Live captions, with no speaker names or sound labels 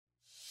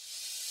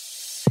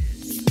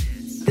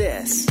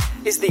This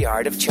is The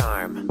Art of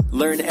Charm.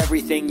 Learn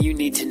everything you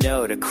need to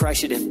know to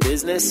crush it in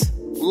business,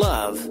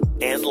 love,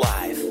 and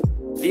life.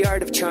 The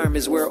Art of Charm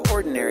is where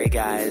ordinary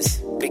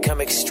guys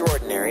become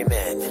extraordinary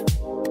men.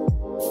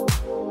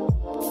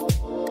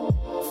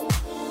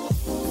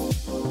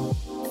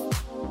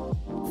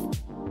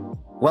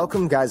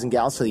 Welcome, guys and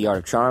gals, to The Art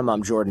of Charm.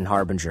 I'm Jordan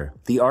Harbinger.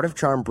 The Art of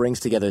Charm brings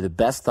together the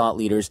best thought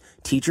leaders,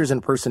 teachers,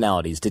 and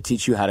personalities to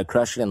teach you how to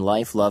crush it in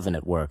life, love, and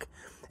at work.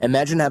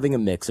 Imagine having a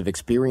mix of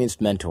experienced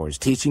mentors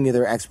teaching you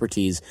their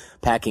expertise,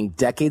 packing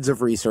decades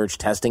of research,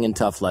 testing, and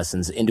tough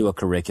lessons into a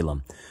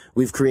curriculum.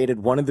 We've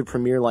created one of the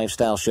premier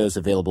lifestyle shows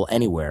available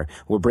anywhere.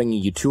 We're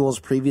bringing you tools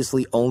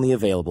previously only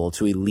available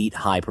to elite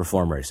high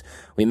performers.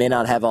 We may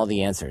not have all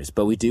the answers,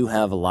 but we do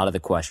have a lot of the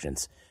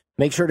questions.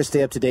 Make sure to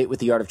stay up to date with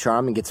The Art of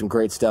Charm and get some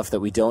great stuff that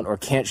we don't or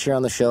can't share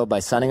on the show by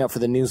signing up for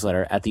the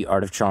newsletter at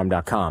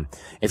theartofcharm.com.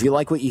 If you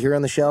like what you hear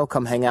on the show,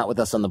 come hang out with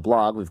us on the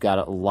blog. We've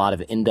got a lot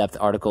of in-depth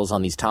articles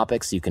on these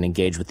topics. You can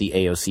engage with the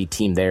AOC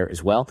team there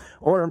as well.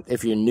 Or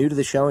if you're new to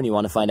the show and you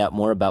want to find out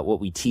more about what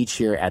we teach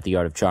here at The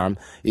Art of Charm,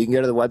 you can go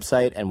to the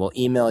website and we'll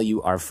email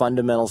you our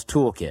fundamentals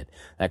toolkit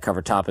that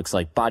cover topics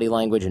like body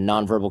language and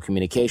nonverbal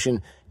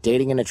communication,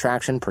 dating and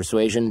attraction,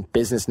 persuasion,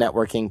 business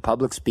networking,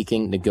 public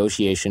speaking,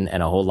 negotiation,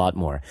 and a whole lot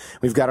more.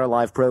 We've got our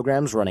live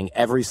programs running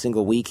every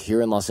single week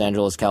here in Los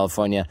Angeles,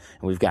 California,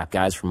 and we've got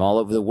guys from all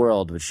over the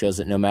world, which shows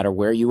that no matter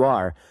where you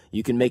are,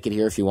 you can make it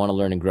here if you want to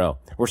learn and grow.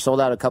 We're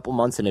sold out a couple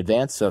months in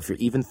advance, so if you're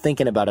even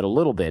thinking about it a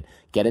little bit,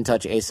 get in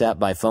touch ASAP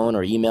by phone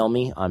or email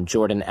me. I'm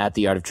Jordan at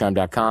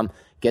theartofcharm.com.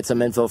 Get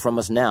some info from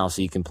us now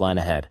so you can plan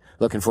ahead.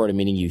 Looking forward to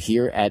meeting you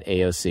here at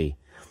AOC.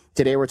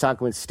 Today we're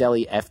talking with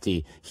Steli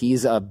Efti.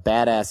 He's a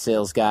badass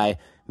sales guy,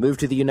 moved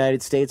to the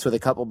United States with a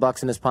couple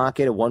bucks in his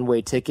pocket, a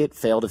one-way ticket,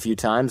 failed a few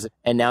times,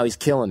 and now he's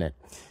killing it.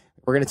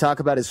 We're going to talk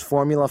about his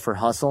formula for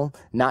hustle,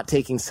 not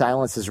taking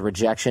silence as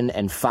rejection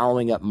and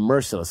following up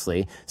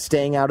mercilessly,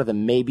 staying out of the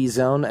maybe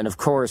zone, and of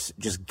course,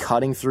 just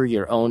cutting through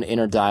your own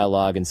inner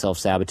dialogue and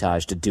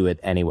self-sabotage to do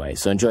it anyway.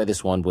 So enjoy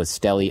this one with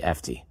Steli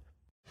Efti.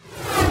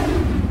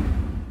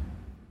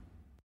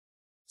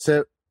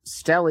 So,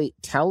 Steli,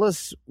 tell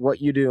us what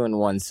you do in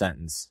one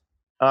sentence.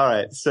 All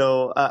right.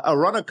 So I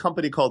run a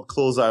company called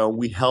Close.io, and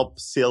we help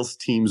sales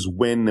teams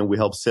win, and we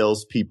help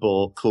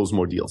salespeople close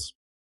more deals.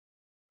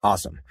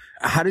 Awesome.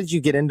 How did you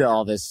get into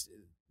all this?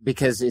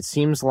 Because it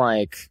seems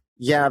like,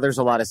 yeah, there's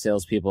a lot of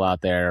salespeople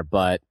out there,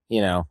 but,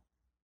 you know,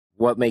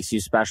 what makes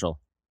you special?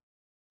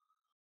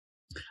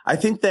 I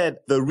think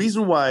that the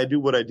reason why I do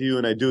what I do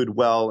and I do it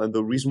well, and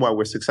the reason why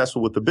we're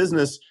successful with the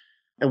business,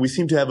 and we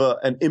seem to have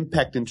an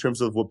impact in terms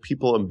of what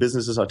people and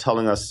businesses are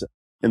telling us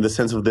in the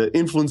sense of the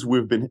influence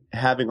we've been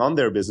having on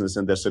their business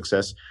and their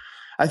success.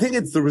 I think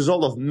it's the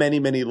result of many,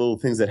 many little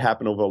things that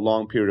happen over a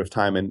long period of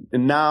time. And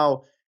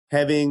now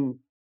having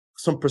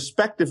some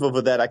perspective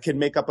over that, I can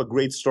make up a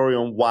great story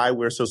on why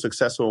we're so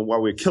successful and why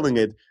we're killing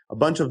it. A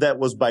bunch of that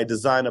was by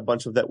design. A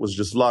bunch of that was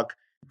just luck.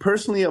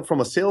 Personally,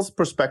 from a sales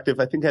perspective,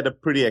 I think I had a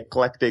pretty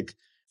eclectic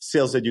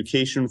sales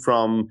education,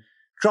 from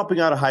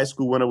dropping out of high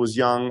school when I was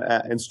young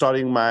and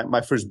starting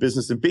my first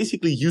business and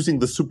basically using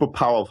the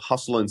superpower of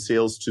hustle and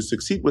sales to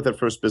succeed with that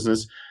first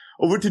business,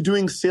 over to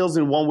doing sales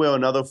in one way or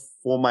another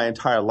for my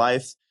entire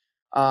life.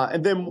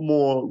 And then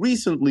more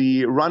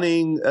recently,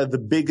 running the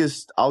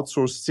biggest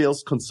outsourced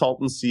sales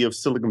consultancy of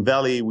Silicon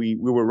Valley. We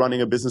were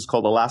running a business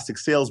called Elastic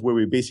Sales, where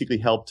we basically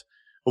helped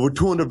over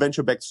 200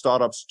 venture-backed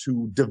startups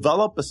to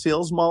develop a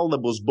sales model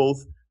that was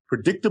both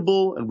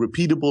predictable and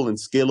repeatable and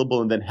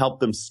scalable, and then help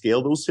them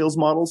scale those sales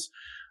models.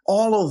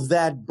 All of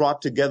that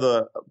brought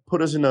together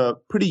put us in a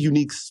pretty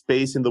unique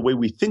space in the way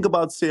we think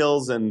about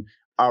sales and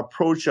our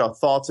approach, our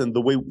thoughts, and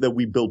the way that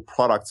we build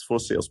products for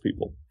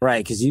salespeople.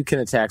 Right, because you can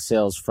attack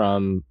sales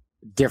from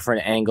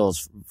different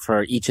angles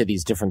for each of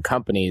these different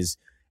companies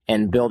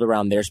and build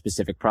around their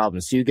specific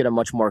problems. So you get a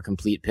much more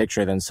complete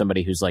picture than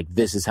somebody who's like,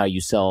 this is how you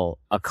sell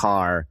a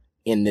car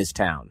in this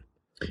town.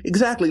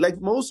 Exactly.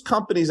 Like most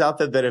companies out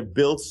there that have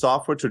built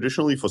software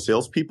traditionally for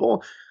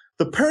salespeople,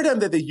 the paradigm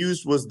that they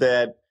used was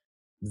that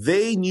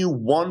they knew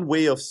one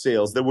way of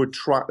sales. There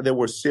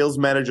were sales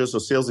managers or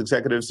sales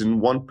executives in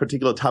one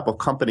particular type of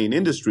company and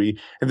industry,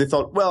 and they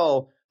thought,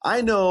 well,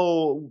 I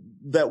know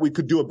that we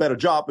could do a better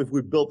job if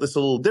we built this a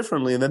little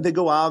differently. And then they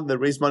go out and they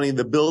raise money and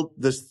they build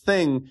this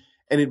thing,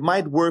 and it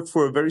might work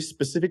for a very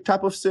specific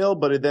type of sale,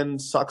 but it then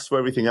sucks for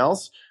everything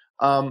else.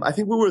 I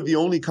think we were the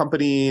only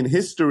company in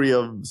history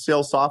of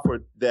sales software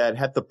that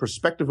had the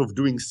perspective of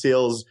doing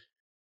sales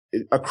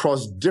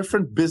across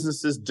different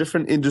businesses,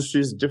 different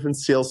industries, different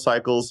sales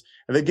cycles.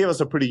 And they gave us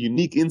a pretty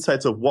unique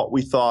insights of what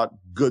we thought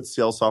good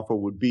sales software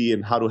would be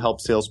and how to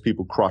help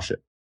salespeople crush it.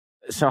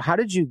 So how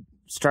did you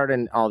start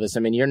in all this? I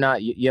mean, you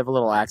have a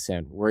little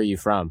accent. Where are you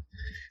from?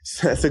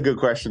 That's a good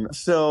question.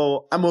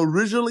 So I'm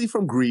originally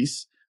from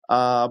Greece,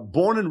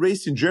 born and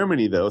raised in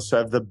Germany, though. So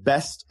I have the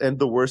best and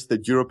the worst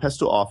that Europe has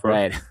to offer.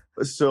 Right.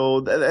 So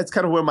that's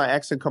kind of where my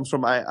accent comes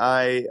from.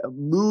 I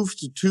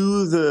moved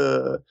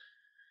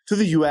to to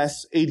the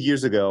US 8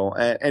 years ago.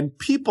 And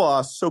people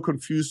are so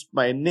confused.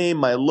 My name,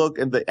 my look,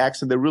 and the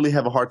accent, they really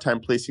have a hard time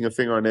placing a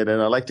finger on it.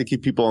 And I like to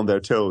keep people on their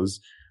toes.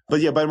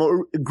 But yeah, but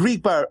I'm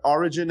Greek by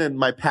origin, and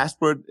my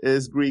passport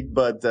is Greek,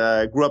 but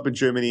I grew up in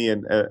Germany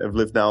and I've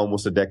lived now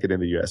almost a decade in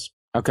the US.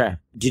 Okay.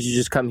 Did you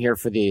just come here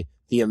for the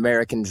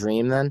American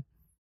dream then?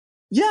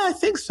 Yeah, I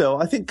think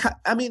so.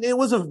 I mean, it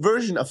was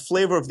a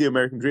flavor of the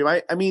American dream.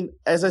 I mean,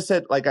 as I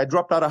said, like I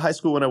dropped out of high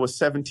school when I was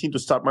 17 to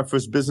start my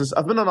first business.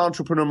 I've been an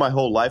entrepreneur my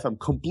whole life. I'm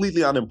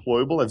completely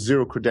unemployable. I have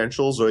zero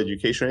credentials or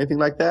education or anything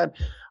like that.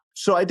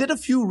 So I did a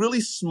few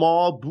really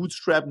small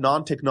bootstrap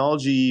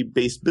non-technology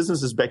based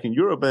businesses back in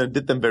Europe and I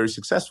did them very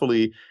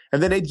successfully.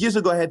 And then 8 years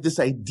ago, I had this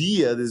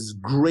idea, this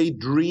great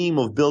dream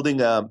of building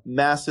a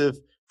massive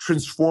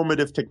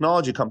transformative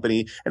technology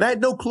company. And I had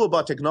no clue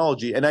about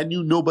technology and I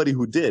knew nobody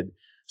who did.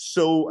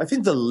 So I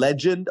think the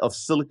legend of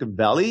Silicon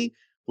Valley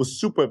was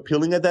super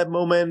appealing at that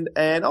moment.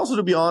 And also,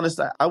 to be honest,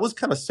 I was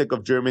kind of sick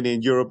of Germany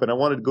and Europe and I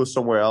wanted to go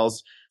somewhere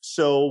else.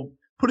 So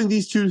putting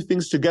these two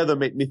things together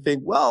made me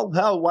think, well,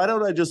 hell, why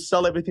don't I just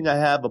sell everything I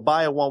have,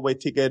 buy a one-way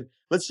ticket?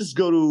 Let's just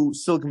go to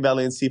Silicon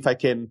Valley and see if I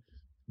can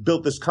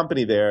build this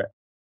company there.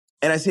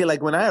 And I say,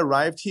 like, when I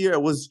arrived here, I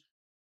was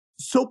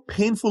so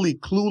painfully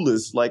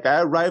clueless. Like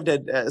I arrived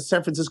at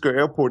San Francisco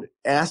airport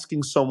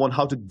asking someone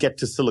how to get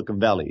to Silicon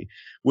Valley,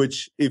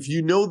 which if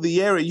you know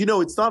the area, you know,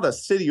 it's not a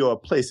city or a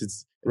place.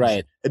 It's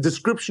right. A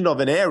description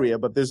of an area,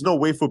 but there's no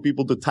way for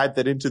people to type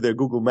that into their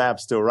Google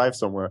Maps to arrive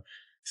somewhere.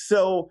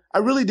 So I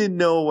really didn't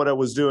know what I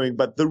was doing.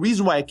 But the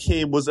reason why I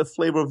came was a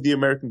flavor of the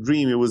American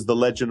dream. It was the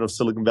legend of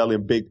Silicon Valley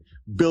and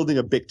building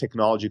a big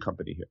technology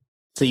company here.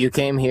 So you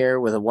came here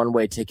with a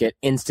one-way ticket,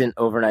 instant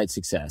overnight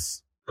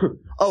success.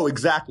 Oh,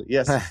 exactly.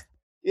 Yes.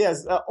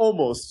 Yes,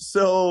 almost.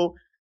 So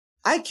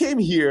I came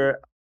here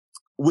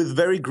with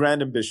very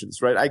grand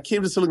ambitions, right? I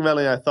came to Silicon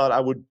Valley and I thought I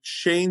would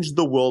change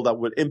the world. I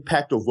would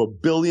impact over 1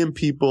 billion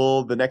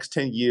people the next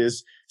 10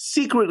 years.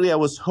 Secretly, I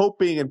was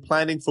hoping and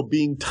planning for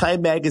being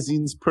Time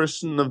Magazine's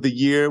Person of the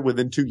Year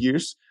within 2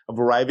 years of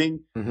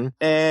arriving. Mm-hmm.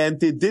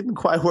 And it didn't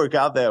quite work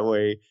out that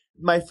way.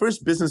 My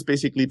first business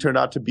basically turned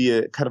out to be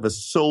a kind of a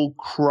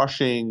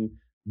soul-crushing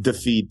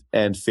defeat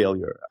and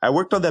failure. I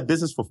worked on that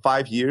business for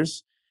 5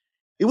 years.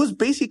 It was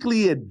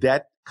basically a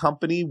debt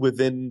company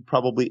within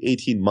probably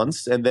 18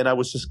 months. And then I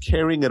was just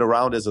carrying it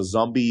around as a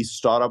zombie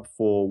startup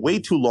for way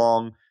too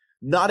long,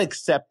 not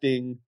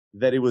accepting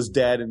that it was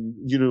dead and,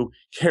 you know,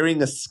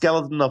 carrying a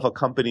skeleton of a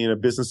company and a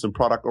business and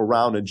product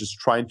around and just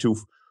trying to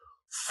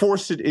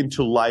force it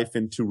into life,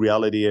 into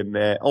reality. And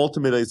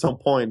ultimately, at some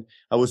point,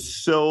 I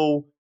was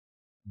so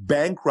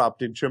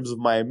bankrupt in terms of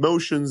my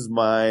emotions,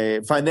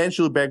 my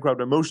financially bankrupt,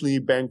 emotionally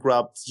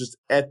bankrupt, just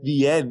at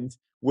the end,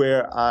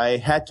 where I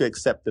had to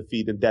accept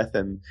defeat and death.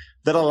 And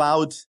that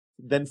allowed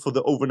then for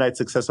the overnight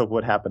success of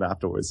what happened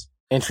afterwards.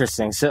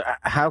 Interesting. So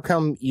how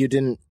come you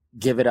didn't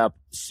give it up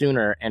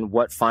sooner, and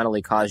what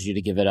finally caused you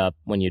to give it up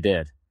when you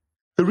did?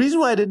 The reason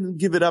why I didn't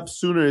give it up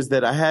sooner is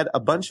that I had a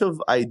bunch of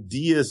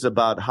ideas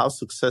about how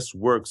success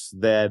works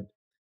that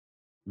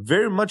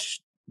very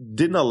much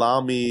didn't allow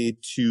me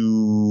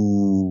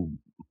to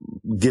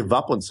give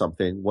up on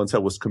something once I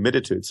was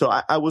committed to it. So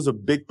I was a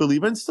big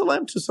believer, and still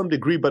am to some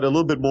degree, but a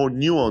little bit more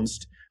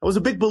nuanced. I was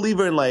a big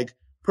believer in like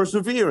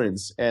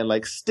perseverance and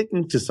like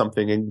sticking to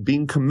something and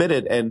being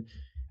committed, and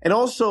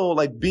also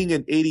like being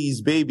an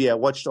 80s baby. I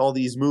watched all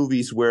these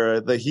movies where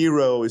the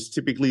hero is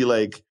typically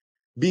like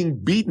being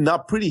beaten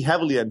up pretty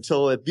heavily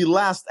until at the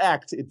last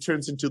act, it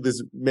turns into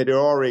this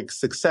meteoric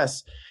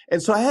success.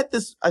 And so I had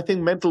this, I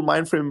think, mental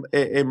mind frame,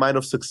 a mind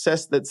of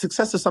success, that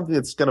success is something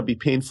that's going to be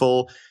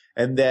painful.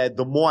 And that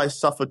the more I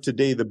suffer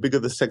today, the bigger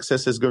the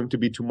success is going to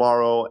be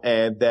tomorrow.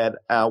 And that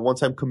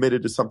once I'm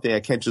committed to something, I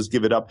can't just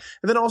give it up.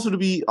 And then also, to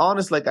be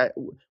honest, like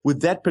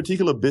with that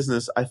particular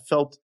business, I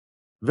felt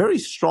very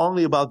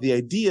strongly about the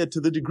idea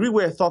to the degree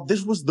where I thought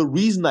this was the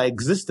reason I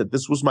existed.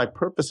 This was my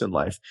purpose in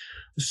life.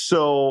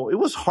 So it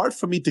was hard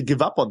for me to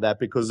give up on that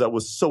because I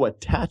was so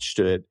attached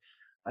to it.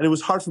 And it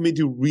was hard for me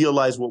to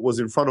realize what was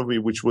in front of me,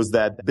 which was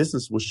that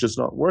business was just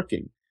not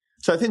working.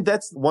 So I think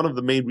that's one of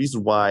the main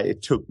reasons why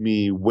it took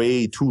me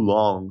way too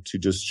long to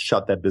just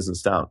shut that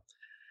business down.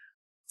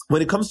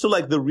 When it comes to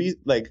like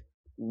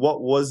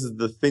what was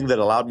the thing that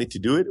allowed me to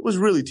do it? It was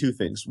really two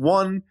things.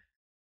 One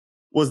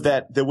was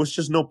that there was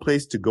just no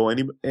place to go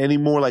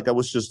anymore. Like I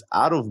was just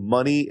out of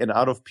money and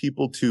out of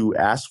people to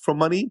ask for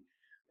money.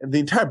 And the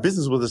entire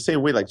business was the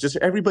same way. Like just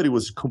everybody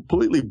was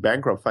completely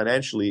bankrupt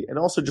financially and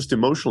also just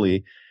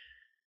emotionally.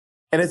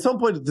 And at some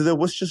point, there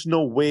was just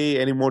no way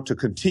anymore to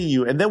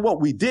continue. And then what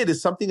we did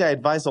is something I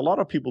advise a lot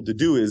of people to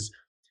do is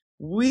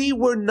we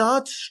were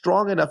not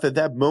strong enough at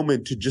that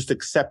moment to just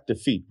accept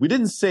defeat. We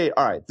didn't say,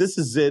 all right, this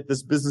is it.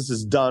 This business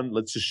is done.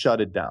 Let's just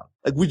shut it down.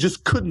 Like we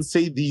just couldn't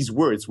say these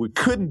words. We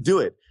couldn't do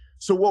it.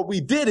 So what we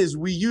did is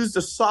we used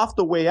a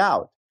softer way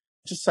out,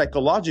 just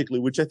psychologically,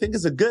 which I think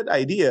is a good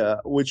idea,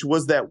 which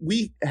was that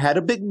we had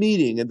a big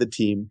meeting in the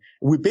team.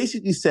 We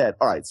basically said,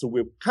 all right, so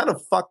we're kind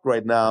of fucked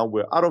right now.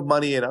 We're out of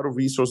money and out of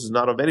resources and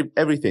out of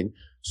everything.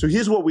 So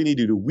here's what we need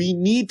to do. We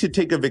need to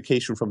take a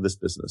vacation from this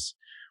business.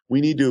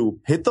 We need to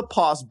hit the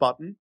pause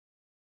button.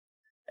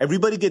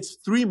 Everybody gets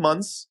 3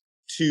 months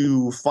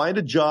to find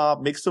a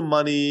job, make some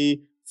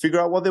money, figure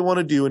out what they want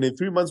to do. And in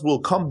 3 months, we'll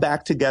come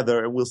back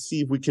together and we'll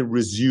see if we can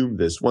resume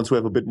this once we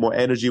have a bit more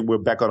energy and we're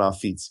back on our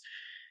feet.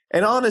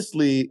 And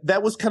honestly,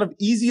 that was kind of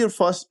easier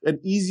for us, an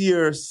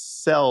easier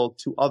sell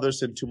to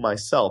others and to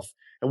myself.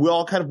 And we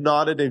all kind of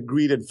nodded and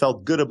agreed and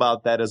felt good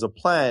about that as a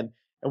plan.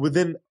 And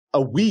within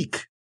a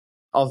week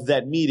of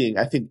that meeting,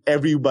 I think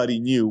everybody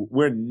knew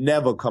we're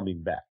never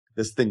coming back.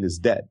 This thing is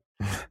dead.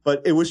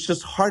 But it was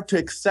just hard to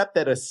accept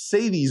that or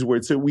say these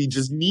words. So we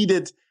just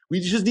needed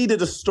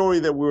a story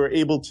that we were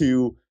able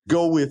to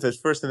go with at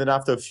first. And then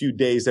after a few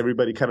days,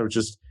 everybody kind of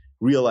just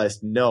realized,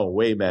 no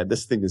way, man,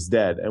 this thing is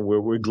dead. And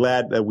we're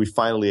glad that we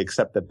finally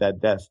accepted that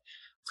death.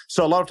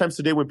 So a lot of times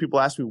today when people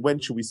ask me, when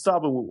should we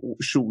stop and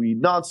should we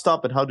not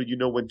stop? And how do you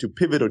know when to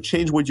pivot or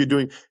change what you're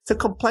doing? It's a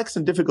complex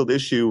and difficult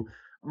issue.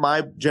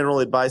 My general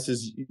advice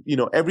is,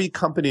 every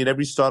company and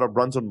every startup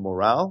runs on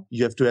morale.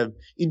 You have to have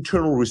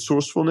internal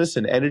resourcefulness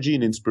and energy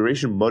and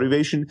inspiration,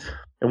 motivation.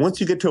 And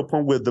once you get to a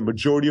point where the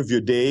majority of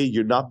your day,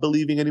 you're not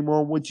believing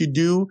anymore in what you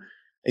do,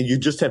 and you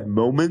just have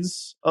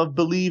moments of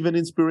belief and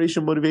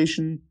inspiration,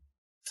 motivation,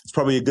 it's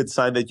probably a good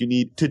sign that you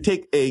need to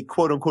take a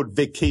quote unquote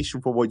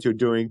vacation for what you're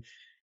doing.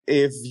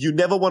 If you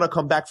never want to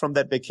come back from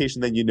that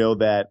vacation, then you know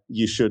that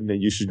you shouldn't,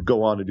 and you should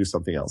go on and do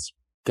something else.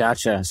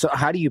 Gotcha. So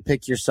how do you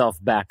pick yourself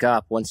back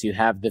up once you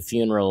have the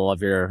funeral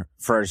of your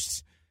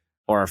first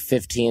or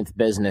 15th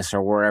business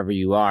or wherever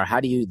you are? How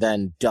do you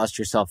then dust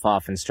yourself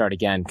off and start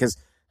again? Because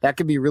that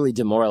could be really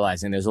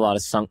demoralizing. There's a lot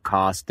of sunk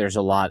cost. There's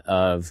a lot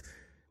of,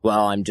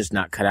 well, I'm just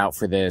not cut out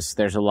for this.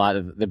 There's a lot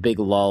of the big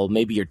lull.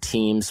 Maybe your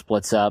team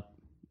splits up.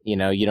 You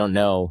don't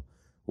know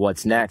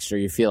what's next, or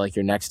you feel like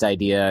your next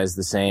idea is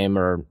the same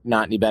or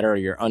not any better, or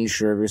you're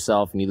unsure of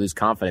yourself and you lose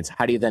confidence.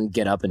 How do you then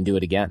get up and do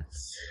it again?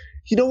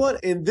 You know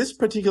what? In this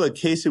particular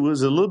case, it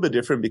was a little bit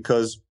different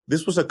because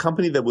this was a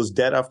company that was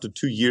dead after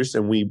 2 years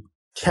and we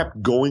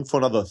kept going for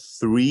another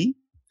 3.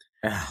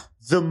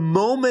 The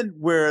moment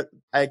where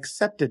I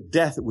accepted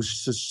death, it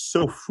was just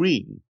so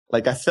freeing.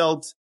 Like I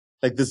felt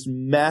like this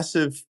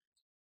massive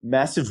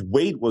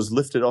weight was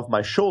lifted off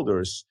my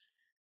shoulders.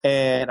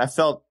 And I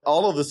felt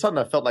all of a sudden,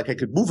 I felt like I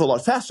could move a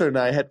lot faster and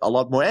I had a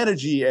lot more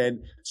energy.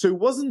 And so it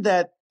wasn't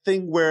that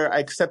thing where I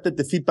accepted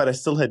defeat, but I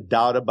still had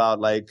doubt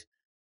about like,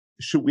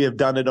 should we have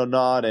done it or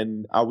not?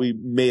 And are we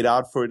made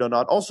out for it or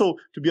not? Also,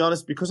 to be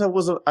honest, because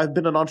I've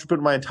been an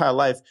entrepreneur my entire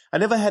life, I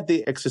never had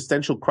the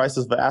existential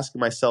crisis of asking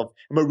myself,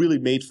 am I really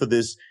made for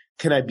this?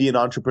 Can I be an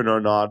entrepreneur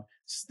or not?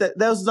 That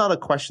was not a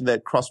question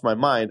that crossed my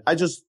mind. I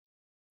just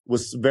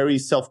was very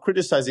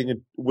self-criticizing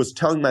and was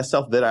telling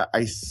myself that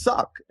I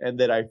suck and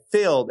that I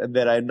failed and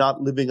that I'm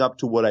not living up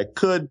to what I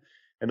could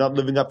and not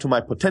living up to my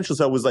potential.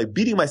 So I was like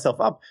beating myself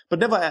up, but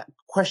never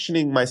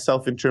questioning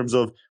myself in terms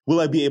of,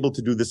 will I be able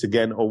to do this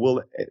again? Or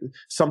will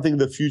something in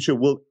the future,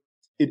 will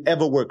it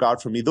ever work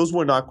out for me? Those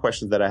were not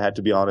questions that I had,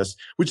 to be honest,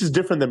 which is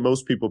different than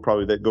most people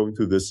probably that going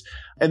through this.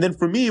 And then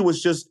for me, it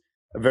was just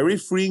a very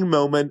freeing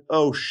moment.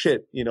 Oh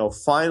shit,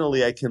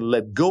 finally I can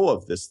let go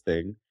of this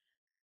thing.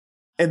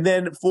 And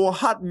then for a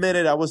hot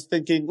minute, I was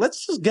thinking,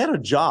 let's just get a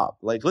job.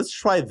 Like, let's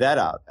try that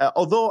out.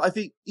 Although I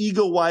think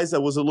ego-wise, I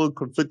was a little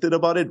conflicted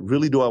about it.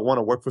 Really, do I want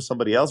to work for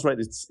somebody else, right?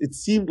 It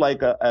seemed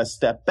like a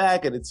step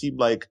back, and it seemed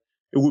like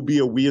it would be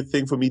a weird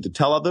thing for me to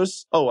tell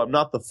others, oh, I'm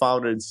not the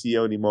founder and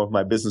CEO anymore of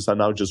my business. I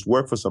now just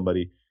work for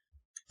somebody.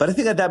 But I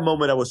think at that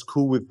moment, I was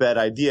cool with that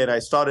idea, and I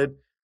started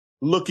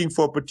looking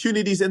for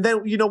opportunities. And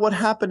then, what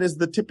happened is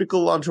the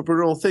typical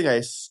entrepreneurial thing.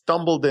 I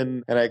stumbled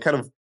in, and I kind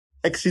of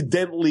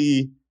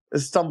accidentally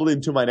stumbled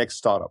into my next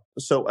startup.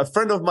 So a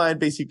friend of mine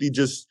basically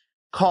just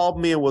called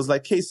me and was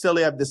like, hey, Steli,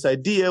 I have this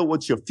idea.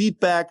 What's your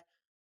feedback?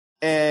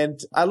 And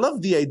I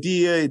loved the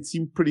idea. It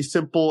seemed pretty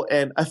simple.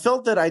 And I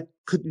felt that I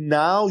could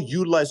now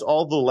utilize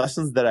all the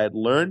lessons that I had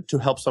learned to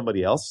help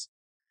somebody else.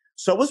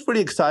 So I was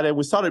pretty excited.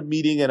 We started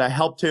meeting and I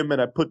helped him and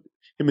I put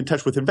him in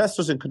touch with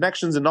investors and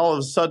connections. And all of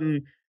a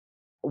sudden,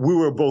 we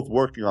were both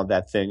working on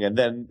that thing. And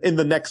then in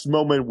the next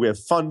moment, we have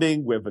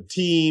funding, we have a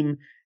team.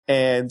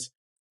 And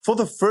for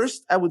the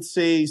first, I would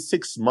say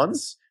 6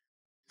 months,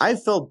 I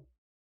felt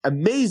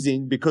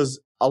amazing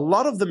because a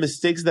lot of the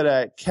mistakes that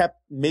I kept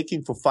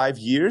making for 5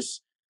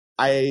 years,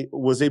 I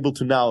was able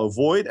to now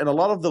avoid. And a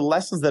lot of the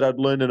lessons that I'd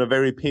learned in a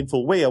very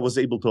painful way, I was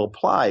able to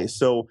apply.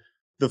 So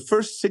the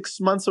first 6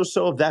 months or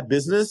so of that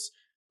business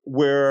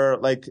were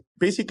like,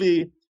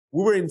 basically,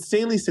 we were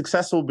insanely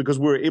successful because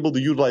we were able to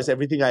utilize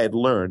everything I had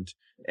learned.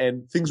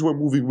 And things were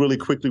moving really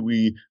quickly.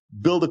 We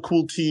built a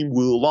cool team.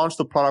 We launched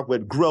the product. We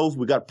had growth.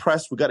 We got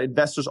press. We got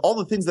investors. All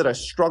the things that I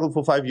struggled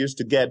for 5 years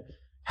to get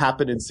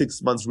happened in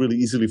 6 months really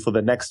easily for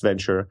the next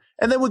venture.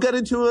 And then we got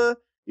into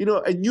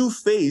a new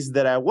phase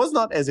that I was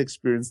not as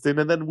experienced in.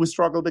 And then we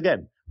struggled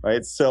again,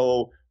 right?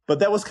 So, but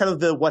that was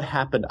kind of what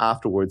happened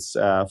afterwards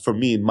for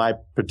me in my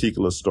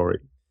particular story.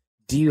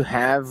 Do you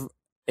have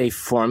a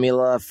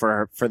formula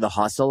for the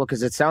hustle?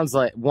 Because it sounds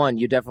like, one,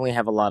 you definitely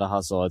have a lot of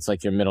hustle. It's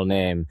like your middle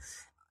name.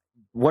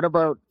 What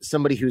about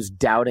somebody who's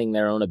doubting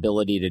their own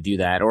ability to do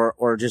that,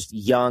 or just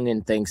young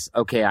and thinks,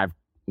 okay,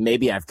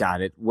 maybe I've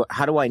got it.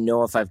 How do I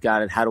know if I've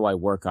got it? How do I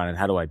work on it?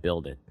 How do I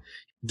build it?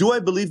 Do I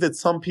believe that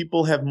some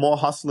people have more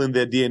hustle in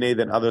their DNA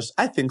than others?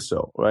 I think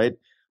so, right?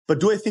 But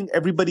do I think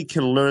everybody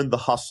can learn the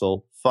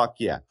hustle? Fuck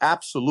yeah,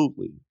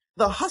 absolutely.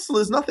 The hustle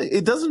is nothing.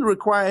 It doesn't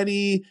require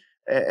any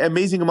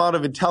amazing amount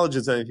of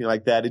intelligence or anything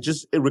like that.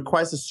 It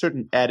requires a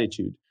certain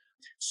attitude.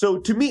 So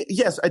to me,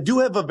 yes, I do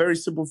have a very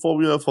simple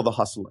formula for the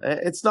hustle.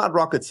 It's not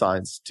rocket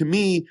science. To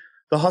me,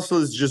 the hustle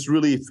is just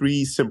really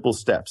 3 simple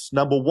steps.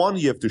 Number 1,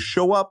 you have to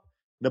show up.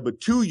 Number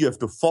 2, you have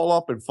to follow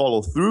up and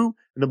follow through.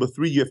 And number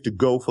 3, you have to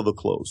go for the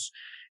close.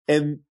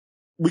 And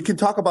we can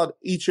talk about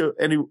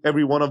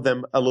every one of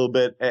them a little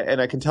bit,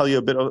 and I can tell you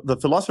a bit of the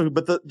philosophy,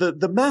 but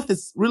the math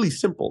is really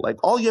simple. Like,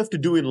 all you have to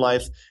do in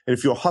life, and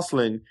if you're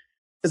hustling,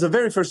 is the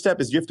very first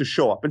step is you have to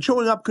show up. And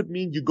showing up could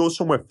mean you go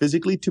somewhere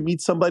physically to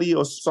meet somebody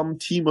or some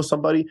team or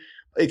somebody.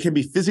 It can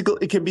be physical.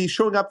 It can be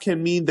showing up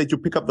can mean that you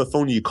pick up the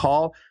phone and you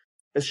call.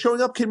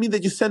 Showing up can mean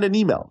that you send an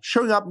email.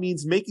 Showing up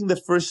means making the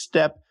first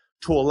step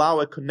to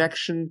allow a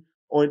connection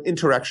or an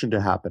interaction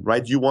to happen,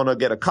 right? You want to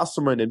get a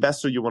customer, an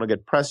investor, you want to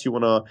get press, you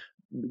want to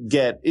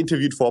get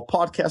interviewed for a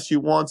podcast, you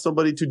want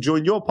somebody to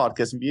join your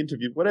podcast and be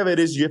interviewed, whatever it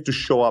is, you have to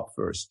show up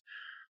first.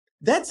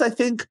 That's, I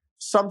think,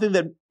 something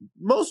that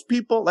most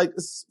people, like,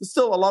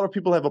 still a lot of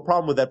people have a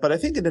problem with that, but I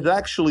think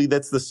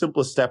that's the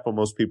simplest step for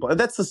most people. And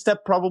that's the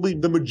step probably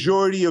the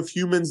majority of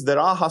humans that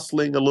are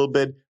hustling a little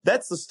bit,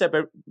 that's the step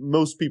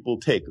most people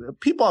take.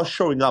 People are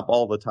showing up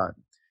all the time.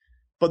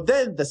 But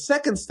then the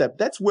second step,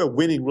 that's where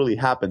winning really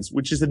happens,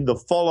 which is in the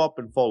follow up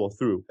and follow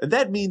through. And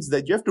that means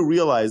that you have to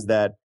realize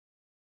that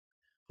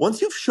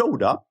once you've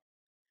showed up,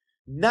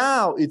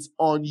 now it's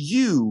on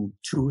you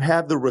to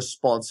have the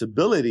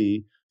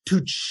responsibility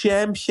to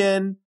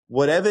champion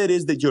whatever it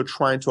is that you're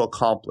trying to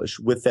accomplish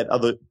with that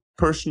other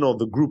person or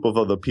the group of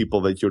other people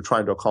that you're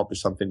trying to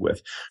accomplish something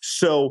with.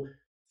 So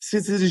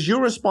since it is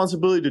your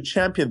responsibility to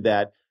champion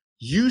that,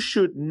 you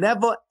should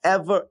never,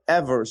 ever,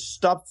 ever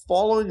stop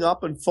following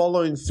up and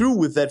following through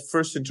with that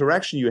first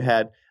interaction you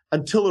had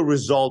until a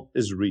result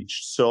is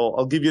reached. So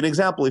I'll give you an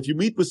example. If you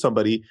meet with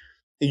somebody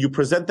and you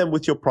present them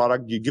with your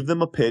product, you give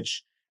them a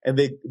pitch, and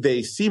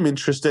they seem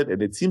interested,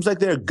 and it seems like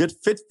they're a good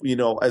fit,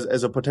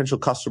 as a potential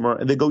customer,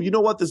 and they go, you know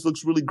what, this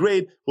looks really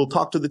great. We'll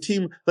talk to the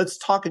team. Let's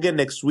talk again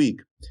next week.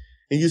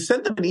 And you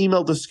send them an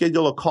email to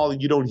schedule a call,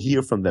 and you don't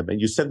hear from them.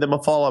 And you send them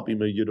a follow-up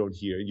email, you don't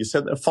hear. You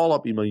send a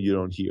follow-up email, you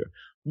don't hear.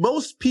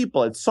 Most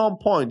people at some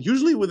point,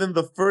 usually within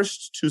the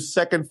first to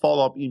second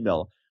follow-up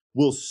email,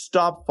 will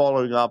stop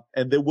following up,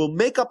 and they will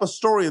make up a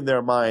story in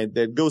their mind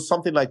that goes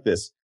something like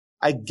this.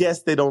 I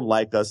guess they don't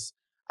like us.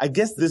 I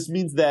guess this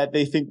means that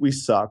they think we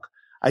suck.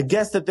 I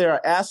guess that they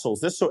are assholes.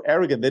 They're so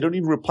arrogant. They don't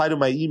even reply to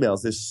my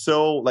emails. They're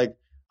so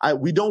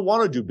we don't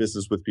want to do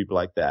business with people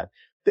like that.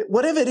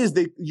 Whatever it is,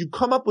 you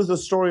come up with a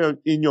story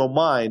in your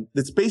mind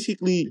that's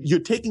basically, you're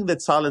taking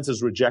that silence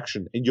as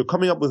rejection, and you're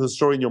coming up with a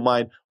story in your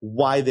mind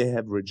why they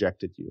have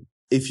rejected you.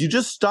 If you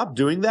just stop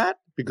doing that,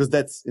 because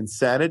that's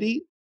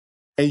insanity,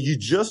 and you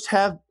just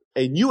have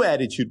a new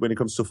attitude when it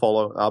comes to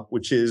following up,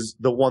 which is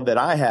the one that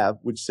I have,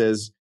 which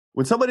says,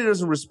 when somebody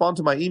doesn't respond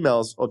to my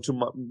emails or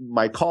to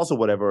my calls or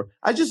whatever,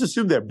 I just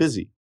assume they're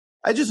busy.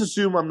 I just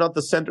assume I'm not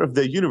the center of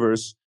their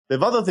universe. They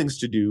have other things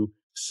to do.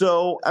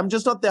 So I'm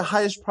just not their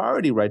highest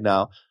priority right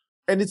now.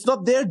 And it's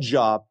not their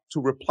job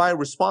to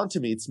respond to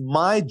me. It's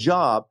my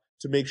job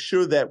to make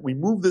sure that we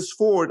move this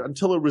forward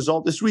until a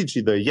result is reached,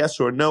 either a yes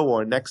or a no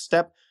or a next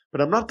step.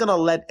 But I'm not going to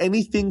let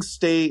anything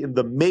stay in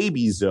the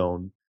maybe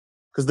zone,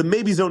 because the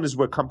maybe zone is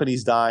where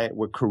companies die,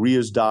 where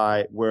careers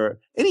die, where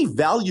any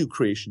value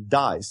creation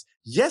dies.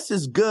 Yes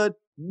is good.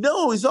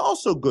 No is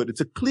also good. It's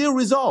a clear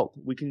result.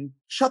 We can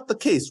shut the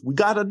case. We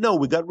got a no.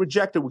 We got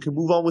rejected. We can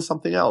move on with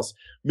something else.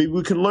 Maybe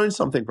we can learn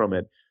something from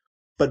it.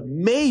 But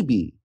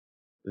maybe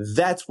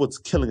that's what's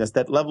killing us,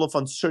 that level of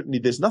uncertainty.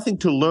 There's nothing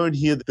to learn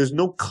here. There's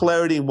no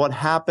clarity in what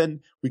happened.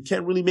 We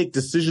can't really make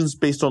decisions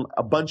based on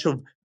a bunch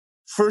of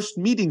first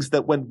meetings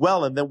that went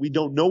well, and then we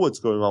don't know what's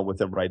going on with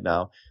them right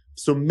now.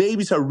 So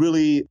maybes are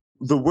really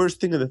the worst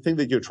thing and the thing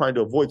that you're trying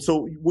to avoid.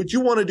 So what you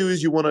want to do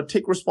is you want to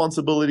take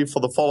responsibility for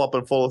the follow-up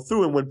and follow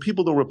through. And when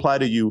people don't reply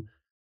to you,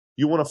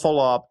 you want to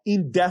follow up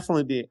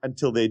indefinitely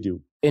until they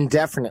do.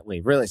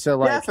 Indefinitely, really?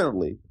 So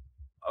definitely.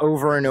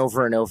 Over and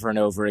over and over and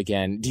over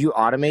again. Do you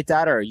automate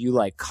that, or are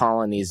you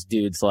calling these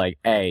dudes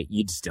hey,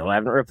 you still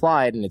haven't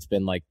replied and it's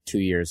been 2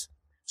 years?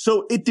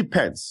 So it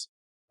depends.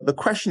 The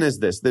question is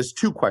this. There's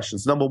 2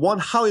 questions. Number 1,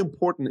 how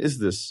important is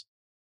this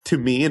to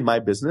me in my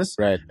business?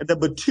 Right. And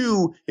number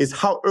 2 is,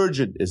 how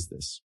urgent is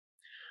this?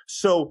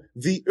 So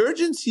the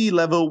urgency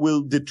level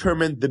will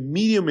determine the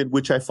medium in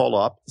which I follow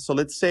up. So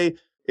let's say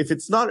if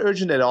it's not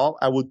urgent at all,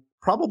 I would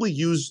probably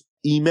use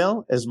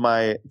email as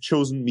my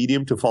chosen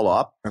medium to follow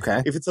up.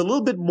 Okay. If it's a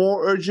little bit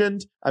more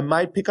urgent, I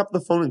might pick up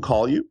the phone and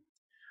call you.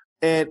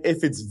 And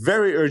if it's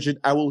very urgent,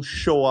 I will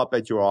show up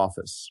at your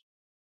office.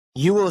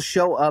 You will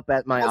show up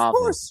at my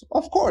office.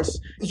 Of course.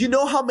 You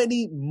know how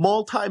many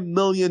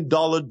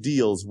multi-million-dollar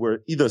deals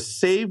were either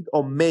saved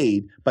or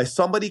made by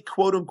somebody,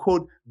 quote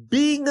unquote,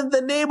 being in the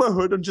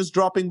neighborhood and just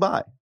dropping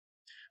by?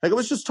 Like I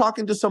was just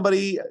talking to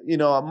somebody,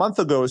 a month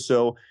ago or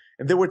so,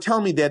 and they were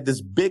telling me they had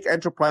this big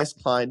enterprise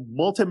client,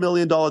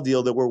 multi-million-dollar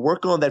deal that we're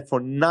working on that for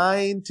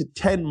 9 to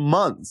 10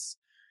 months.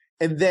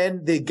 And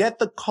then they get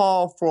the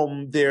call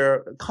from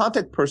their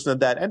contact person at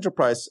that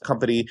enterprise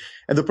company.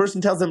 And the person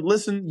tells them,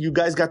 listen, you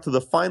guys got to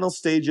the final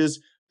stages,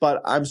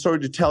 but I'm sorry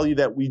to tell you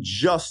that we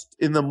just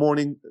in the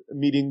morning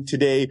meeting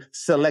today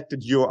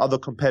selected your other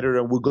competitor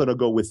and we're going to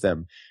go with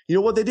them. You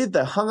know what they did?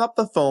 They hung up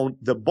the phone.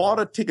 They bought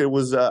a ticket. It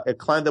was a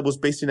client that was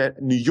based in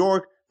New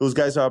York. Those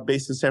guys are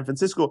based in San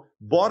Francisco.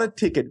 Bought a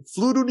ticket,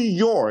 flew to New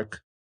York,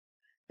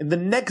 and the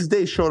next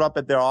day showed up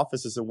at their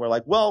offices and were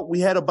like, well, we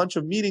had a bunch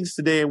of meetings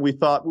today and we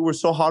thought we were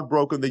so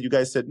heartbroken that you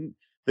guys said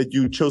that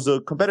you chose a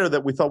competitor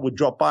that we thought would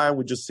drop by and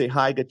would just say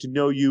hi, get to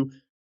know you.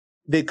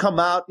 They come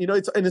out,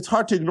 it's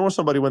hard to ignore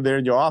somebody when they're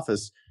in your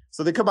office.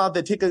 So they come out,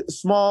 they take a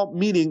small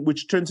meeting,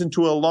 which turns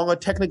into a longer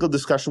technical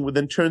discussion, which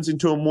then turns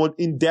into a more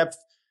in-depth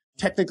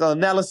technical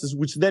analysis,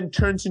 which then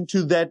turns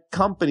into that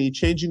company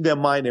changing their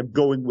mind and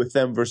going with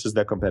them versus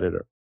their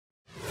competitor.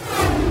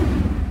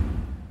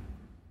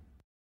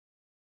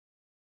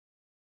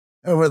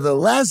 Over the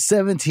last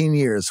 17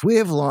 years, we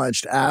have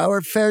launched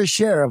our fair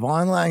share of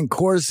online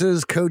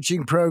courses,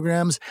 coaching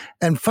programs,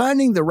 and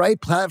finding the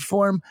right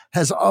platform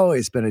has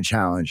always been a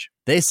challenge.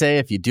 They say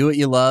if you do what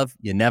you love,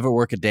 you never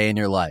work a day in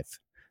your life.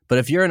 But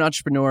if you're an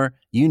entrepreneur,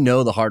 you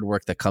know the hard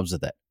work that comes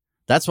with it.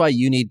 That's why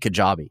you need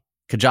Kajabi.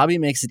 Kajabi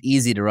makes it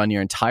easy to run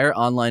your entire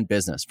online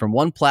business from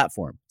one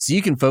platform so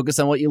you can focus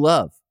on what you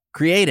love,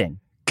 creating.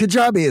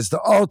 Kajabi is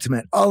the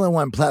ultimate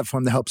all-in-one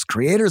platform that helps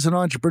creators and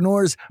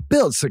entrepreneurs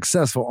build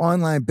successful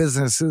online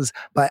businesses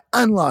by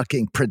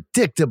unlocking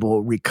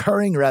predictable,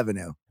 recurring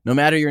revenue. No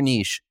matter your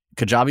niche,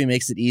 Kajabi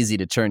makes it easy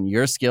to turn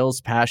your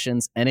skills,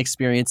 passions, and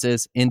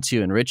experiences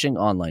into enriching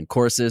online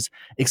courses,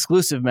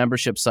 exclusive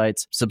membership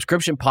sites,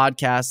 subscription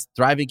podcasts,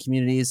 thriving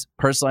communities,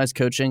 personalized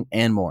coaching,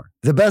 and more.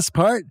 The best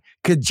part?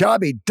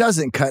 Kajabi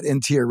doesn't cut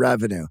into your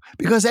revenue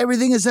because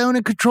everything is owned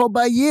and controlled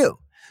by you.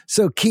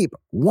 So keep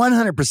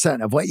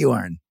 100% of what you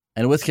earn.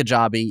 And with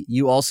Kajabi,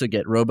 you also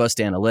get robust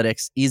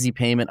analytics, easy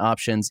payment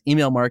options,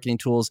 email marketing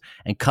tools,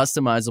 and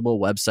customizable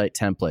website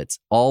templates,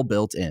 all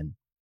built in.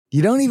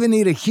 You don't even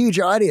need a huge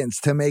audience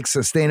to make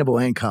sustainable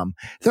income.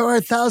 There are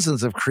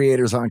thousands of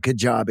creators on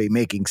Kajabi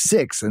making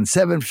 6 and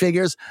 7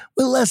 figures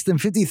with less than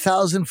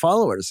 50,000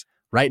 followers.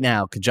 Right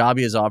now,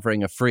 Kajabi is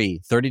offering a free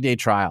 30-day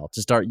trial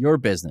to start your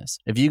business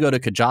if you go to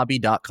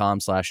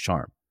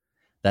kajabi.com/charm.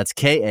 That's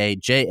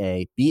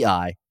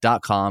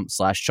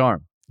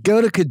KAJABI.com/charm.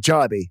 Go to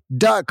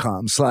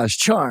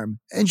kajabi.com/charm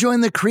and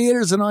join the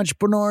creators and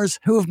entrepreneurs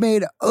who have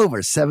made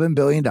over $7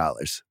 billion.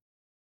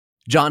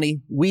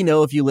 Johnny, we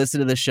know if you listen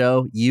to the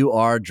show, you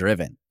are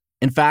driven.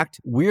 In fact,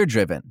 we're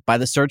driven by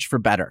the search for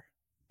better.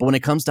 But when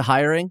it comes to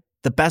hiring,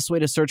 the best way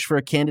to search for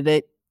a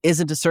candidate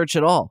isn't to search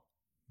at all.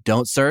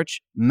 Don't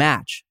search,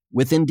 match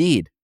with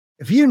Indeed.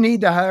 If you need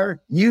to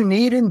hire, you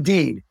need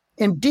Indeed.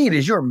 Indeed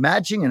is your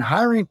matching and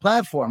hiring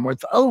platform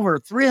with over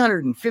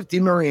 350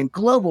 million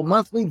global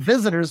monthly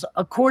visitors,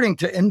 according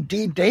to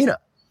Indeed data,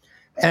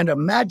 and a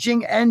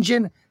matching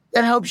engine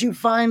that helps you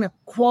find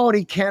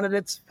quality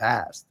candidates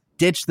fast.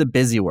 Ditch the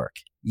busy work.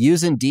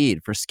 Use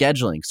Indeed for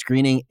scheduling,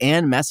 screening,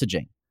 and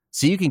messaging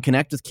so you can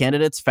connect with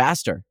candidates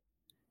faster.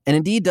 And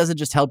Indeed doesn't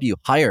just help you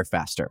hire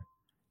faster.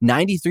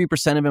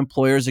 93% of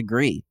employers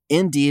agree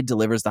Indeed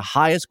delivers the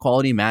highest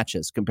quality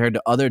matches compared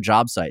to other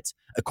job sites,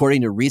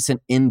 according to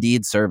recent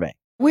Indeed survey.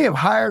 We have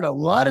hired a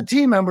lot of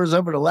team members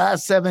over the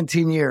last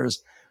 17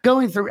 years.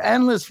 Going through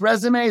endless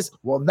resumes,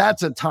 well,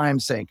 that's a time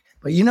sink.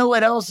 But you know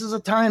what else is a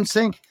time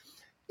sink?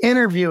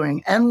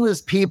 Interviewing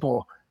endless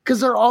people, because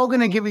they're all going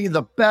to give you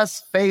the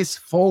best face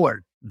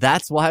forward.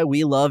 That's why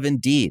we love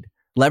Indeed,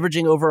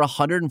 leveraging over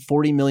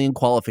 140 million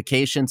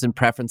qualifications and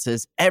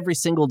preferences every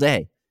single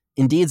day.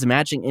 Indeed's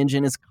matching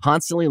engine is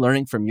constantly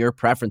learning from your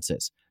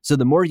preferences. So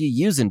the more you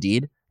use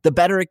Indeed, the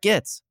better it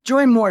gets.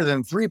 Join more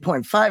than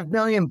 3.5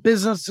 million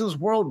businesses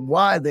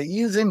worldwide that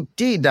use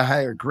Indeed to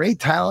hire great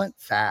talent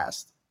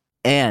fast.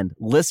 And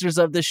listeners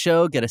of this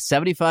show get a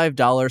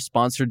 $75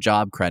 sponsored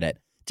job credit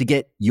to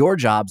get your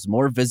jobs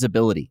more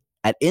visibility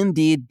at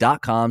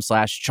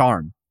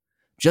Indeed.com/charm.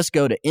 Just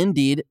go to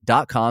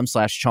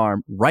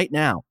Indeed.com/charm right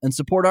now and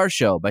support our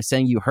show by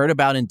saying you heard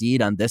about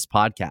Indeed on this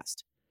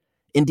podcast.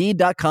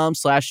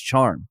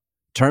 Indeed.com/charm.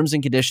 Terms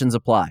and conditions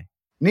apply.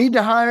 Need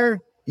to hire?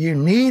 You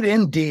need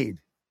Indeed.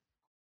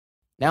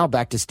 Now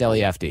back to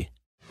Steli Efti.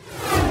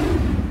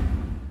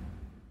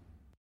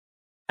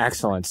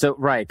 Excellent. So,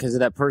 right, because of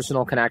that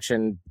personal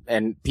connection,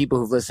 and people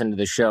who've listened to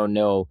the show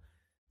know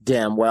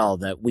damn well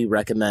that we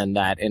recommend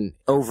that. And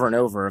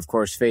over, of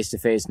course,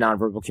 face-to-face,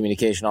 nonverbal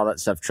communication, all that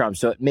stuff trumps.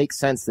 So it makes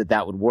sense that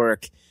that would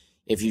work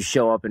if you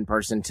show up in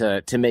person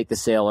to make the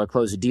sale or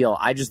close a deal.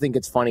 I just think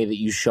it's funny that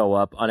you show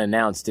up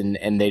unannounced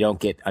and they don't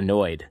get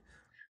annoyed.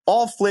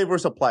 All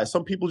flavors apply.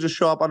 Some people just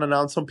show up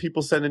unannounced. Some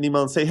people send an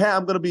email and say, hey,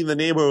 I'm going to be in the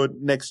neighborhood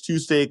next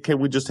Tuesday. Can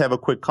we just have a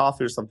quick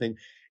coffee or something?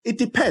 It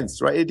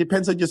depends, right? It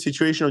depends on your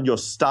situation, on your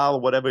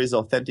style, whatever is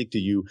authentic to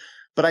you.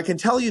 But I can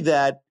tell you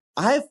that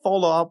I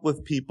follow up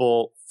with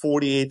people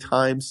 48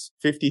 times,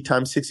 50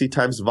 times, 60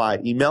 times via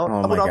email.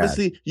 Oh But my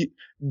obviously,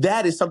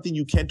 that is something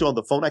you can't do on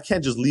the phone. I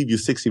can't just leave you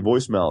 60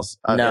 voicemails.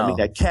 No. I mean,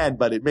 I can,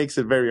 but it makes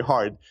it very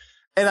hard.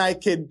 And I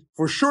can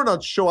for sure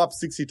not show up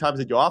 60 times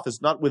at your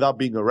office, not without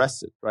being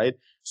arrested, right?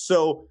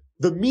 So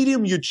the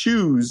medium you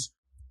choose,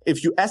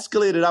 if you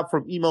escalate it up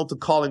from email to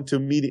calling to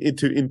meeting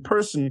to in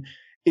person,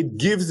 it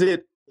gives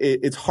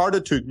it's harder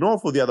to ignore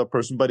for the other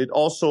person, but it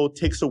also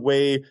takes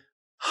away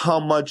how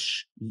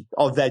much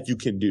of that you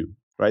can do,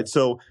 right?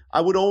 So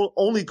I would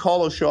only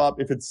call or show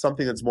up if it's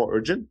something that's more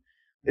urgent.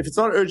 If it's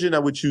not urgent, I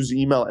would choose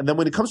email. And then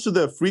when it comes to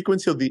the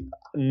frequency of the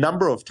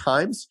number of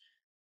times,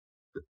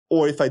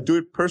 or if I do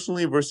it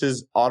personally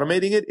versus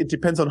automating it, it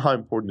depends on how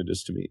important it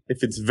is to me.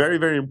 If it's very,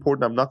 very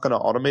important, I'm not going to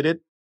automate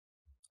it.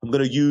 I'm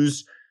going to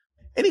use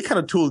any kind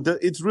of tool.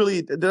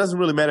 It doesn't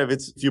really matter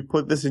if you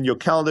put this in your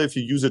calendar, if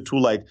you use a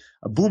tool like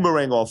a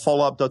Boomerang or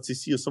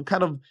followup.cc or some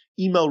kind of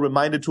email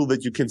reminder tool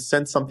that you can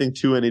send something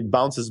to and it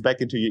bounces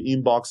back into your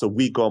inbox a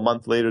week or a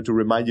month later to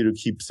remind you to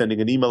keep sending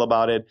an email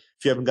about it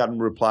if you haven't gotten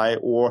a reply,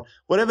 or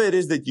whatever it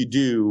is that you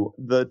do.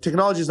 The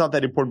technology is not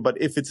that important,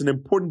 but if it's an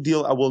important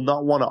deal, I will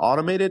not want to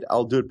automate it.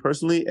 I'll do it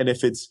personally. And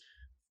if it's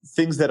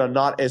things that are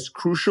not as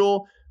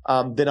crucial,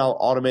 then I'll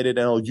automate it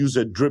and I'll use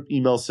a drip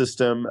email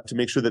system to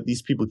make sure that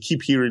these people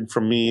keep hearing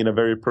from me in a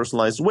very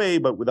personalized way,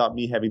 but without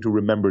me having to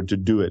remember to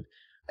do it.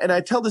 And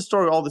I tell this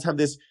story all the time,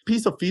 this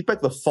piece of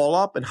feedback, the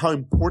follow-up and how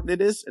important it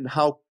is and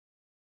how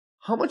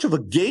much of a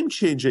game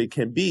changer it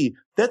can be.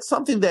 That's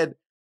something that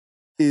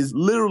is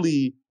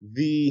literally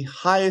the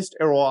highest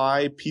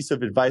ROI piece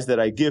of advice that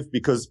I give,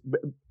 because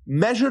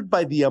measured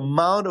by the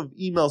amount of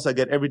emails I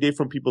get every day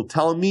from people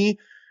telling me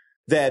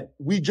that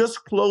we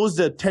just closed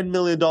a $10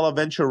 million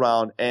venture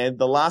round and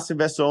the last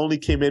investor only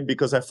came in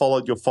because I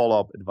followed your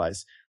follow-up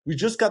advice. We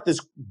just got this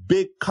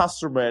big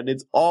customer and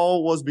it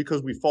all was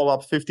because we followed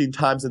up 15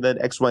 times and then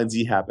X, Y, and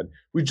Z happened.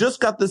 We just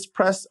got this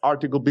press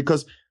article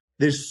because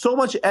there's so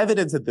much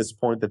evidence at this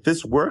point that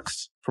this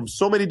works from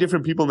so many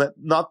different people, that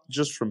not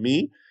just from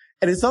me.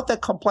 And it's not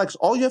that complex.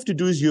 All you have to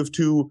do is you have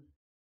to,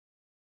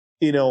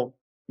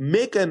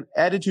 make an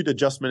attitude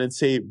adjustment and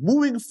say,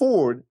 moving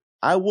forward,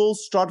 I will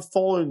start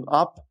following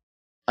up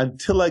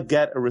until I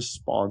get a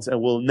response, and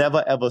will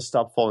never, ever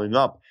stop following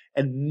up.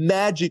 And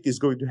magic is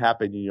going to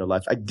happen in your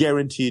life. I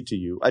guarantee it to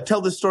you. I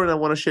tell this story and I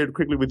want to share it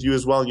quickly with you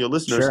as well and your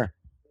listeners. Sure.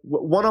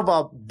 One of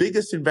our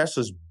biggest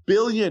investors,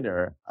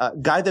 billionaire, a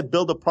guy that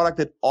built a product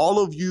that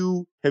all of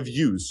you have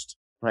used,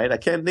 right? I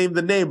can't name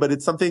the name, but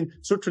it's something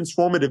so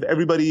transformative.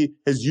 Everybody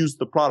has used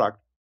the product.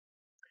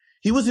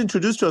 He was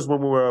introduced to us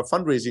when we were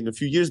fundraising a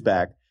few years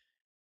back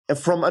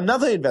from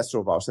another investor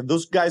of ours. And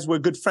those guys were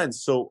good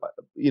friends. So,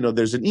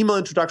 there's an email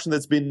introduction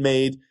that's been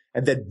made,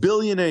 and that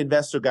billionaire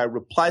investor guy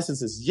replies and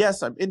says,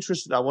 yes, I'm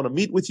interested. I want to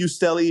meet with you,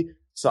 Steli.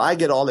 So I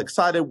get all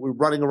excited. We're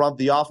running around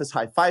the office,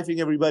 high-fiving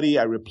everybody.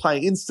 I reply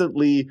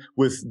instantly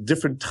with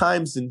different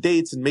times and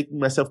dates and making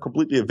myself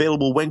completely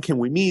available. When can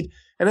we meet?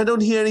 And I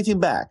don't hear anything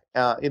back.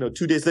 2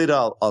 days later,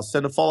 I'll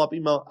send a follow-up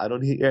email. I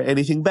don't hear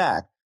anything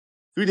back.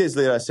 3 days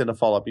later, I send a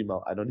follow-up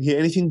email. I don't hear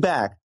anything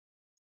back.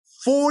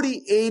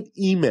 48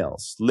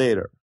 emails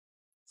later,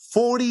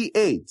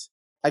 48,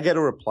 I get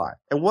a reply.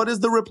 And what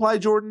is the reply,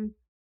 Jordan?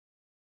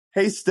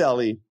 Hey,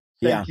 Steli,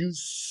 thank you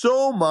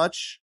so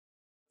much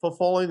for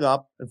following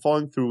up and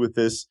following through with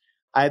this.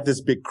 I had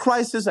this big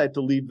crisis. I had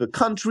to leave the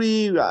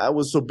country. I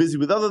was so busy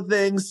with other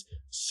things.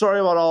 Sorry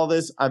about all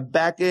this. I'm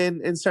back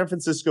in San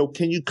Francisco.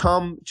 Can you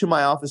come to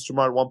my office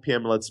tomorrow at 1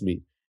 p.m. and let's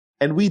meet?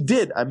 And we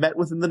did. I met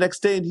with him the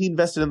next day and he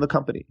invested in the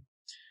company.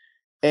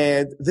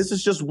 And this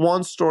is just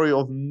one story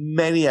of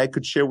many I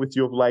could share with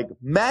you of like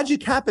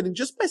magic happening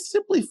just by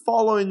simply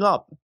following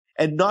up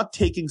and not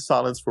taking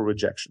silence for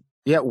rejection.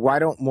 Yeah. Why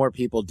don't more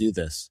people do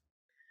this?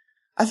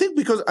 I think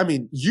because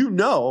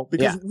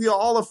we are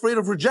all afraid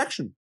of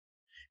rejection.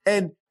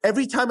 And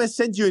every time I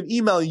send you an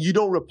email and you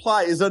don't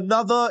reply is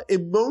another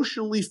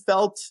emotionally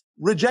felt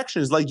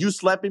rejection. It's like you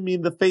slapping me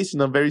in the face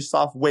in a very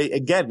soft way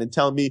again and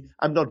telling me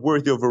I'm not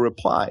worthy of a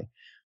reply.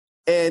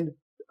 And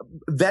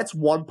that's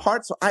one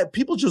part. So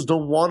people just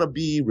don't want to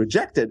be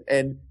rejected.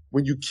 And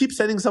when you keep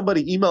sending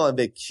somebody email and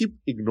they keep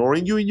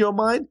ignoring you in your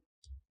mind,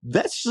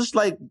 that's just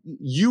like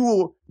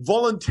you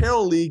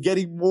voluntarily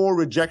getting more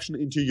rejection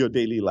into your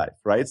daily life,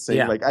 right?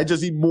 Saying like, I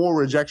just need more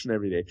rejection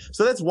every day.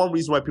 So that's one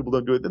reason why people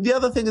don't do it. And the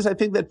other thing is I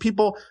think that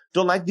people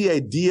don't like the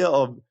idea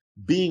of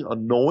being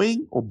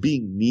annoying or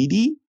being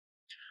needy.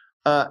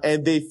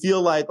 And they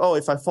feel like,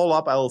 if I follow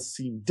up, I'll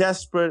seem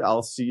desperate.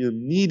 I'll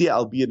seem needy.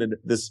 I'll be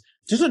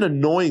just an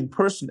annoying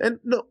person. And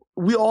no,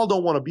 we all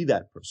don't want to be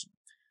that person.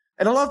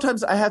 And a lot of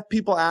times I have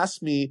people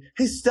ask me,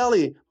 hey,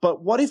 Steli,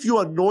 but what if you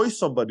annoy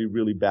somebody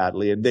really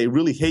badly and they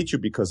really hate you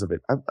because of it?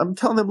 I'm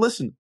telling them,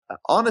 listen,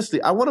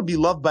 honestly, I want to be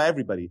loved by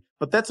everybody,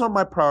 but that's not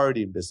my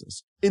priority in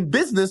business. In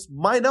business,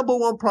 my number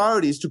one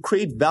priority is to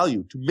create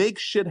value, to make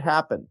shit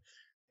happen.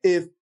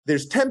 If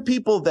there's 10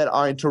 people that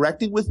are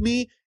interacting with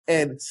me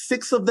and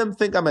 6 of them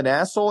think I'm an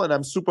asshole and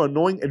I'm super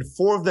annoying and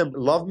 4 of them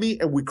love me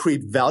and we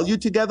create value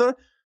together,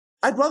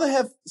 I'd rather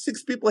have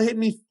 6 people hate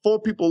me,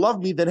 4 people love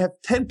me than have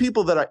 10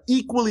 people that are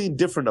equally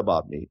indifferent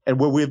about me and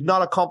where we have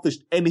not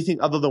accomplished anything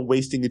other than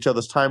wasting each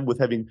other's time with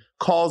having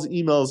calls,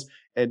 emails,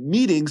 and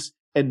meetings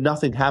and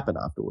nothing happen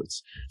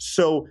afterwards.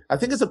 So I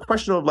think it's a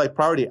question of like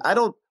priority.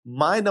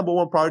 My number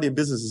one priority in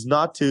business is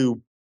not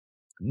to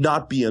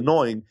not be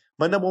annoying.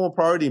 My number one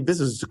priority in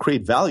business is to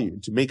create value,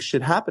 to make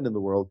shit happen in the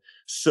world.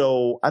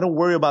 So I don't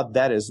worry about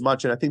that as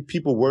much. And I think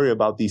people worry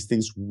about these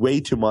things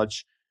way too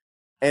much.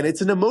 And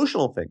it's an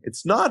emotional thing.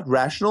 It's not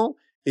rational.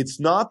 It's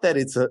not that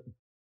it's a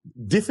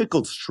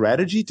difficult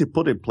strategy to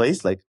put in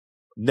place, like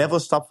never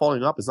stop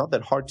following up. It's not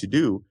that hard to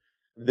do.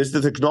 There's the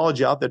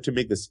technology out there to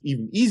make this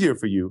even easier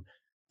for you.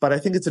 But I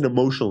think it's an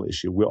emotional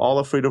issue. We're all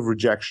afraid of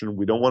rejection.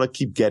 We don't want to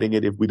keep getting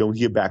it if we don't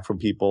hear back from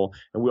people.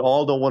 And we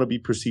all don't want to be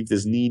perceived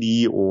as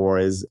needy or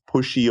as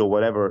pushy or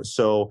whatever.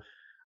 So,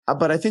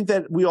 but I think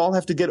that we all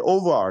have to get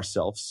over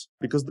ourselves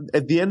because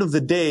at the end of the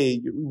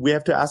day, we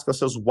have to ask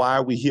ourselves, why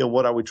are we here?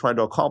 What are we trying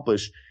to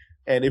accomplish?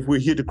 And if we're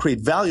here to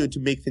create value, to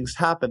make things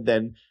happen,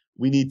 then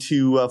we need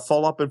to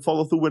follow up and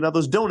follow through when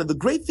others don't. And the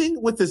great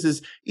thing with this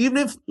is, even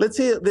if, let's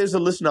say there's a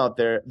listener out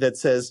there that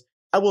says,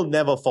 I will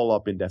never follow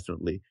up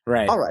indefinitely.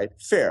 Right. All right.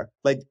 Fair.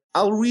 Like,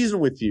 I'll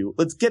reason with you.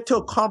 Let's get to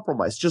a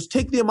compromise. Just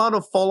take the amount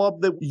of follow-up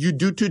that you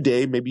do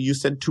today. Maybe you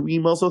send 2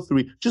 emails or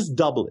 3. Just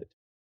double it.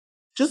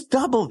 Just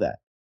double that.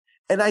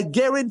 And I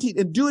guarantee,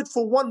 and do it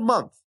for 1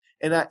 month.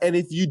 And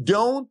if you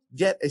don't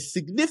get a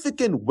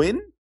significant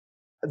win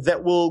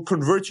that will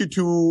convert you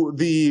to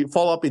the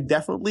follow-up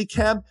indefinitely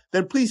camp,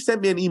 then please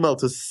send me an email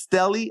to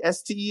Steli,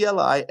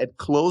 Steli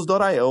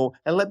 @close.io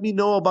and let me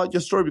know about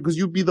your story because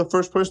you'd be the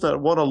first person that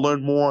want to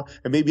learn more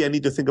and maybe I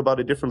need to think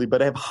about it differently.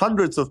 But I have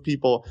hundreds of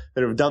people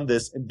that have done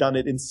this and done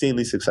it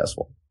insanely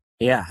successful.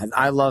 Yeah,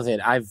 I love it.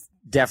 I've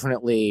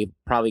definitely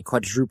probably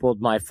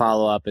quadrupled my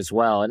follow-up as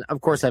well. And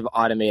of course, I've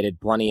automated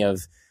plenty of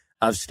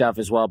stuff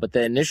as well. But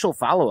the initial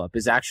follow-up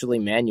is actually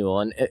manual.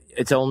 And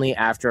it's only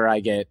after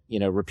I get,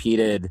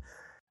 repeated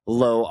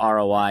low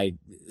ROI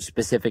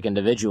specific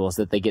individuals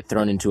that they get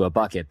thrown into a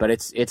bucket. But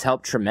it's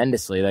helped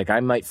tremendously. Like I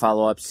might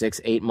follow up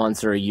 6-8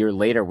 months or a year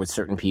later with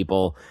certain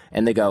people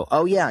and they go,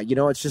 oh yeah,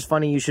 it's just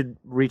funny. You should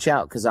reach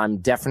out because I'm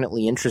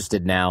definitely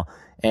interested now.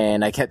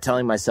 And I kept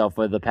telling myself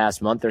for the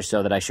past month or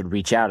so that I should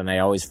reach out and I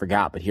always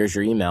forgot, but here's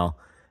your email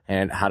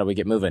and how do we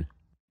get moving?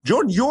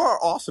 Jordan, you are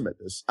awesome at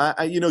this.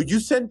 You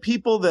send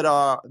people that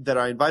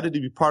are invited to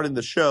be part of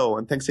the show,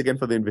 and thanks again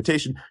for the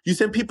invitation. You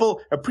send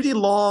people a pretty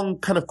long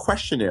kind of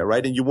questionnaire,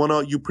 right? And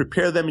you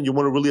prepare them and you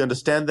want to really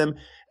understand them.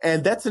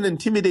 And that's an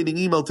intimidating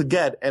email to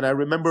get. And I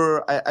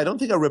remember, I don't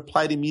think I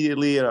replied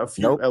immediately.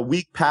 A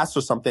week passed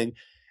or something.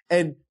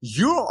 And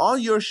you're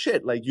on your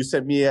shit. Like you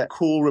sent me a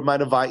cool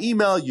reminder via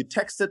email. You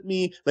texted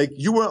me. Like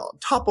you were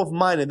top of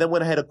mind. And then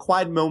when I had a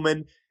quiet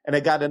moment, and I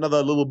got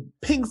another little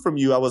ping from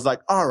you, I was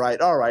like, all right.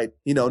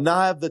 Now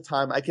I have the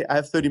time. I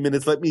have 30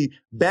 minutes. Let me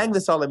bang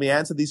this out. Let me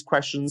answer these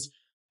questions.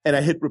 And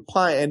I hit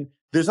reply. And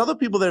there's other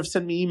people that have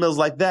sent me emails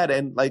like that.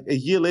 And like a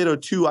year later or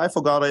 2, I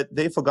forgot it.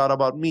 They forgot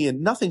about me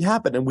and nothing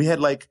happened. And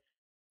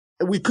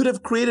we could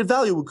have created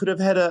value. We could have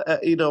had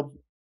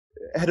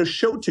had a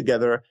show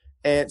together.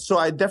 And so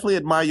I definitely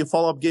admire your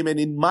follow-up game.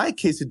 And in my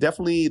case, it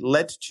definitely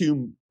led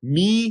to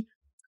me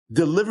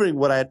delivering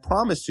what I had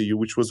promised to you,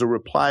 which was a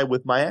reply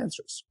with my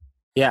answers.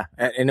 Yeah,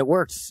 and it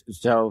works.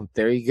 So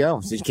there you go.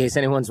 So in case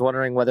anyone's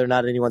wondering whether or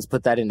not anyone's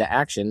put that into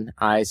action,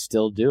 I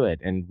still do it.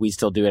 And we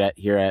still do it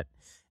here at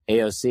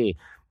AOC.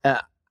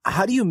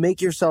 How do you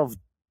make yourself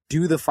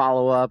do the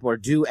follow-up or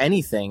do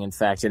anything, in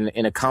fact,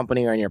 in a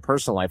company or in your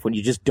personal life when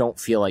you just don't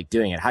feel like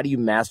doing it? How do you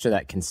master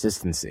that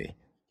consistency?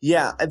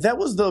 Yeah, that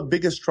was the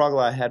biggest struggle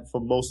I had for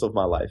most of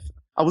my life.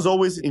 I was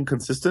always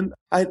inconsistent.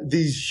 I had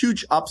these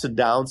huge ups and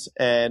downs,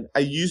 and I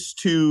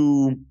used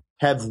to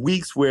have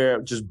weeks where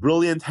just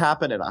brilliant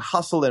happened and I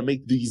hustled and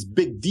make these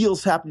big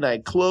deals happen. I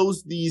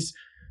closed these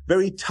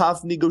very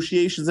tough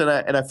negotiations and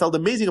I felt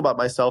amazing about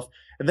myself.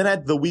 And then I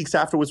had the weeks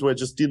afterwards where I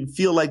just didn't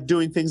feel like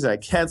doing things and I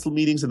canceled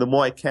meetings. And the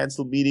more I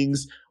canceled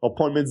meetings,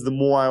 appointments, the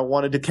more I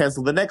wanted to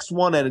cancel the next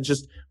one. And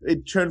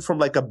it turned from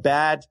like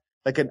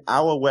an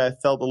hour where I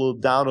felt a little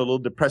down, a little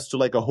depressed to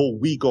like a whole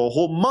week or a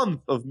whole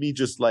month of me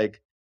just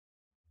like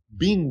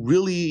being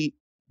really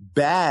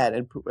bad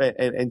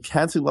and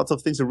canceling lots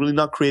of things and really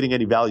not creating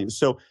any value.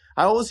 So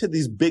I always had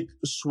these big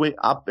swing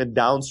up and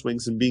down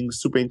swings and being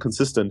super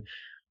inconsistent.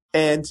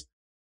 And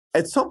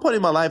at some point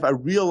in my life, I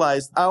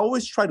realized I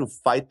always try to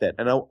fight that.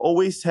 And I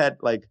always had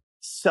like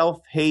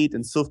self-hate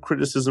and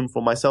self-criticism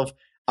for myself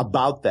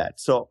about that.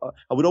 So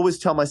I would always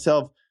tell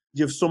myself,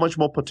 you have so much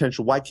more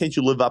potential. Why can't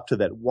you live up to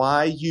that?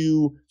 Why are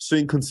you so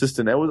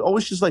inconsistent? I was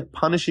always just like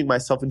punishing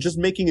myself and just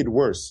making it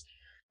worse.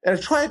 And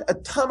I tried a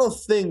ton of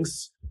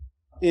things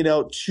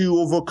to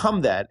overcome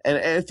that. And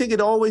I think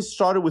it always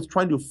started with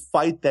trying to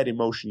fight that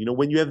emotion.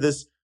 When you have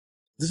this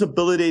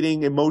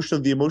debilitating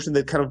emotion, the emotion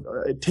that kind of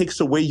it takes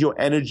away your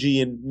energy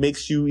and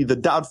makes you either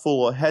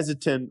doubtful or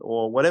hesitant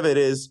or whatever it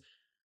is,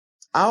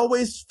 I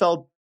always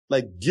felt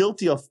like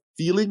guilty of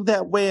feeling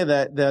that way and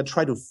that I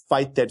tried to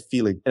fight that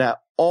feeling. And I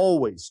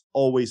always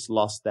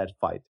lost that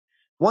fight.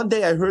 one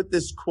day I heard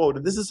this quote,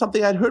 and this is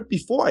something I'd heard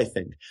before, I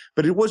think,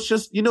 but it was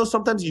just,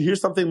 sometimes you hear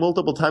something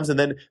multiple times and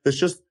then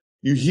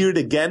you hear it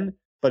again,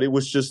 but it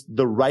was just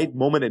the right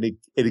moment and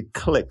it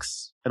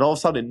clicks. And all of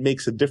a sudden it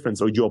makes a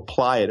difference, or you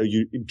apply it or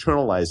you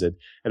internalize it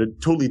at a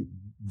totally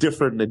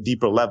different and a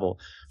deeper level.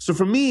 So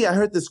for me, I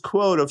heard this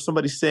quote of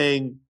somebody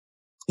saying,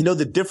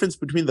 the difference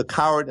between the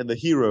coward and the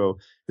hero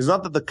is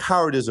not that the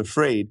coward is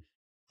afraid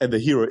and the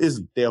hero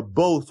isn't. They are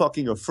both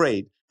fucking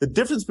afraid. The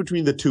difference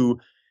between the two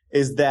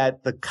is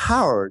that the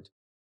coward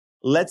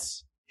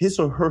lets his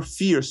or her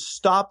fear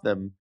stop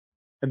them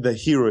and the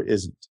hero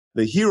isn't.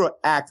 The hero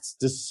acts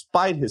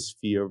despite his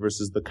fear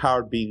versus the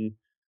coward being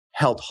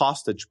held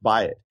hostage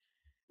by it.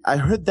 I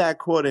heard that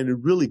quote and it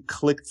really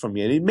clicked for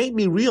me. And it made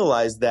me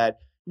realize that,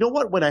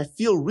 when I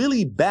feel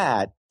really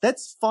bad,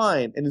 that's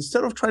fine. And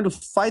instead of trying to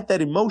fight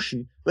that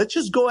emotion, let's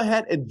just go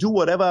ahead and do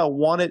whatever I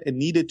wanted and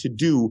needed to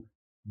do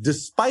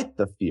despite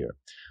the fear.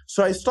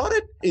 So I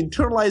started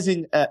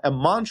internalizing a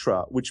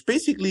mantra, which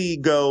basically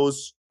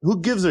goes,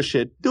 who gives a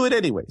shit? Do it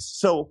anyways.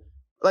 So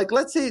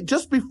let's say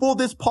just before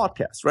this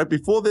podcast, right?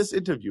 Before this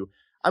interview,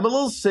 I'm a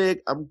little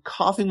sick. I'm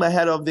coughing my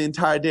head off the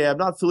entire day. I'm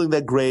not feeling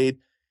that great.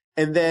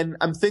 And then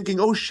I'm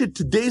thinking, oh shit,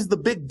 today's the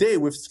big day.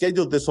 We've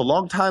scheduled this a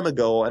long time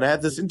ago. And I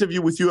had this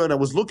interview with you and I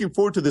was looking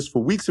forward to this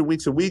for weeks and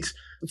weeks and weeks.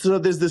 So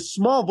there's this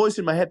small voice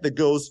in my head that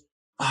goes,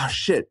 oh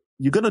shit,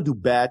 you're going to do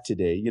bad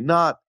today. You're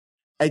not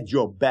at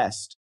your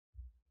best.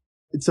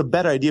 It's a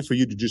better idea for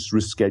you to just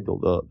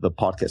reschedule the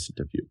podcast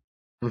interview.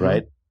 Mm-hmm.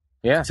 Right?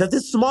 Yeah. So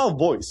this small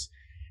voice,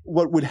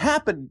 what would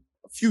happen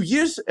a few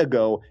years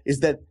ago is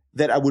that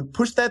I would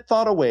push that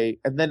thought away,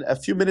 and then a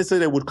few minutes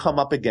later it would come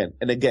up again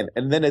and again.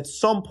 And then at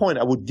some point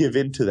I would give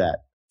in to that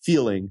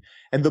feeling.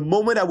 And the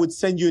moment I would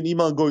send you an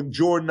email going,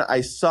 Jordan,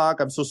 I suck.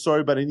 I'm so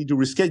sorry, but I need to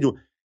reschedule.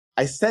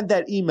 I sent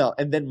that email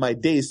and then my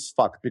day is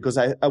fucked because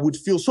I would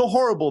feel so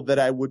horrible that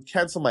I would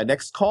cancel my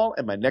next call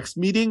and my next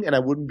meeting and I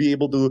wouldn't be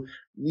able to,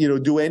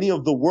 do any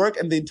of the work,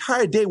 and the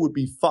entire day would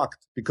be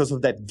fucked because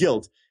of that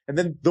guilt. And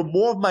then the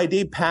more of my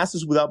day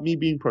passes without me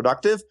being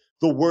productive,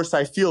 the worse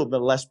I feel, the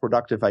less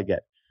productive I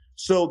get.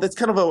 So that's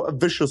kind of a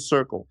vicious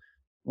circle.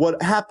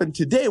 What happened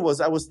today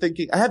was I was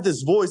thinking, I have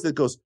this voice that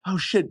goes, oh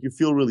shit, you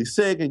feel really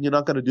sick and you're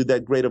not going to do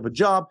that great of a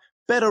job.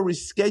 Better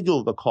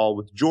reschedule the call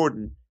with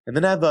Jordan. And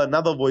then I have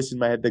another voice in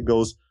my head that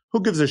goes,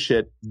 who gives a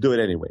shit? Do it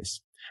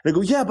anyways. And I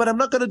go, yeah, but I'm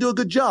not going to do a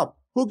good job.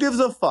 Who gives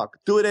a fuck?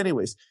 Do it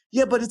anyways.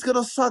 Yeah, but it's going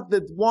to suck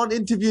that one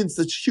interview and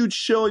such a huge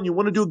show and you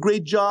want to do a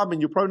great job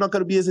and you're probably not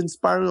going to be as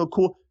inspiring or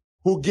cool.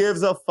 Who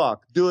gives a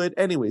fuck? Do it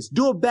anyways.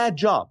 Do a bad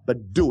job,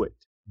 but do it.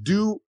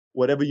 Do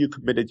whatever you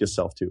committed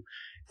yourself to.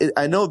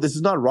 I know this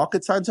is not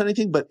rocket science or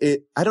anything, but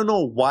I don't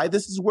know why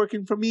this is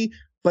working for me,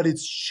 but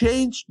it's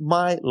changed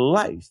my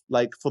life.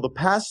 Like for the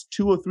past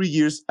 2 or 3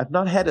 years, I've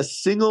not had a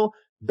single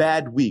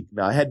bad week.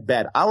 Now I had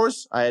bad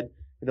hours. I had,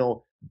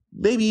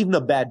 maybe even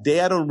a bad day.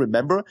 I don't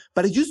remember,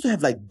 but I used to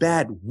have like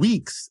bad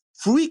weeks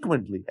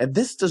frequently. And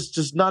this does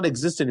just not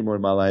exist anymore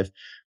in my life.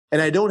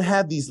 And I don't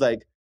have these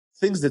like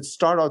things that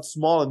start out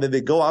small and then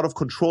they go out of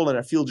control and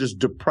I feel just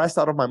depressed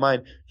out of my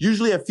mind.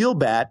 Usually I feel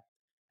bad.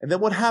 And then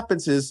what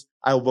happens is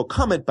I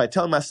overcome it by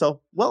telling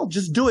myself, well,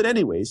 just do it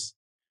anyways.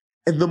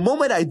 And the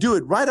moment I do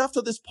it, right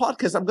after this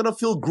podcast, I'm going to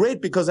feel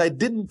great because I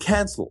didn't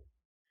cancel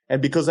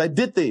and because I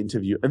did the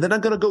interview. And then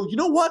I'm going to go, you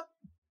know what?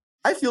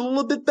 I feel a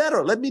little bit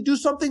better. Let me do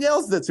something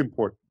else that's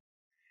important.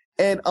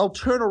 And I'll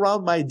turn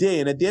around my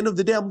day. And at the end of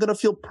the day, I'm going to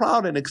feel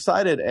proud and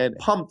excited and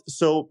pumped.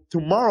 So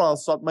tomorrow I'll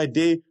start my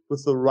day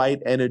with the right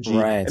energy.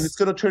 Right. And it's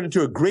going to turn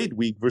into a great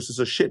week versus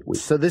a shit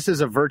week. So this is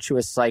a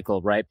virtuous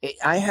cycle, right?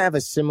 I have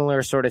a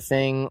similar sort of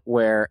thing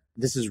where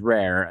this is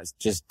rare,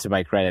 just to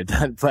my credit,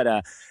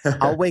 but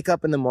I'll wake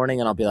up in the morning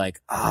and I'll be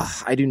like,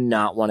 I do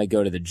not want to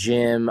go to the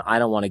gym. I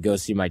don't want to go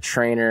see my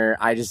trainer.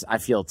 I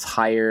feel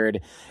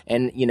tired.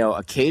 And,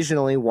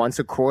 occasionally once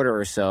a quarter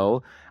or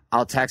so,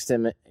 I'll text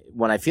him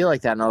when I feel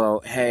like that and I'll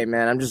go, hey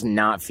man, I'm just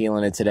not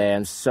feeling it today.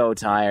 I'm so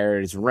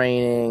tired. It's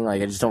raining.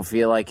 Like I just don't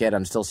feel like it.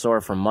 I'm still sore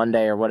from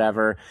Monday or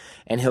whatever.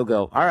 And he'll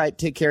go, all right,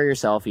 take care of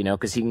yourself,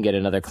 cause he can get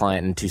another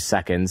client in 2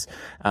 seconds,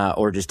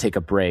 or just take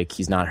a break.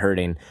 He's not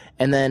hurting.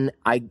 And then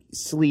I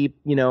sleep,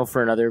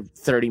 for another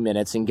 30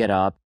 minutes and get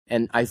up.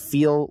 And I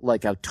feel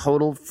like a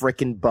total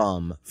freaking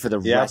bum for the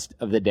rest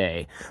of the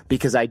day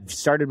because I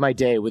started my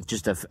day with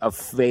just a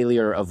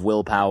failure of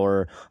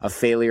willpower, a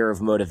failure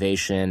of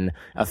motivation,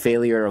 a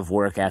failure of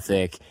work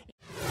ethic.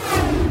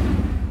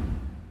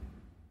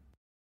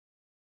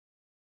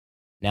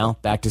 Now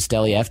back to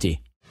Steli Efti.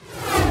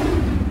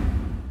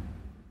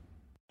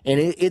 And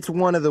it's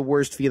one of the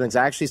worst feelings.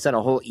 I actually sent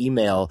a whole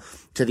email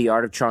to the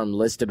Art of Charm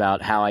list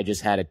about how I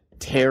just had a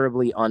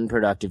terribly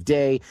unproductive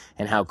day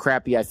and how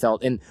crappy I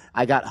felt. And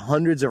I got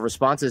hundreds of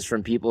responses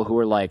from people who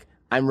were like,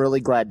 I'm really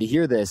glad to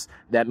hear this.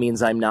 That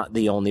means I'm not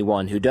the only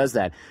one who does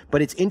that.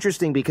 But it's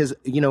interesting because,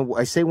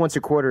 I say once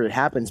a quarter it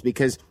happens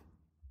because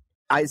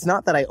it's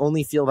not that I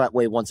only feel that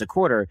way once a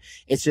quarter.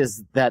 It's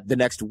just that the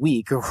next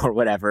week or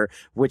whatever,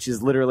 which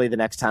is literally the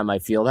next time I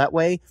feel that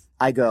way,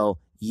 I go,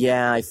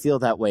 Yeah, I feel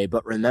that way.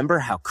 But remember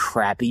how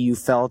crappy you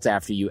felt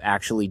after you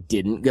actually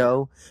didn't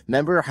go?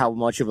 Remember how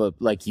much of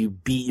you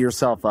beat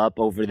yourself up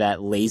over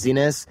that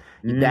laziness?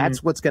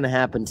 That's what's going to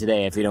happen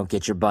today if you don't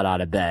get your butt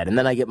out of bed. And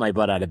then I get my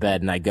butt out of bed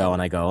and I go,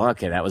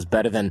 okay, that was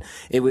better than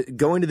it was.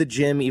 Going to the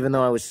gym, even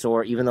though I was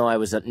sore, even though I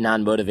was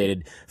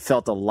non-motivated,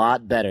 felt a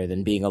lot better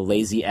than being a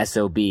lazy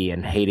SOB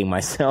and hating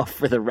myself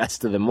for the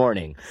rest of the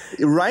morning.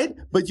 Right?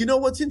 But you know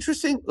what's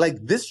interesting? Like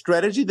this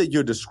strategy that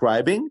you're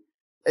describing,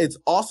 it's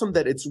awesome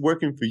that it's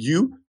working for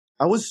you.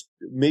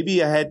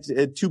 Maybe I had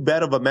too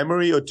bad of a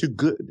memory or too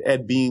good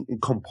at being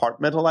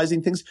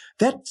compartmentalizing things.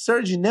 That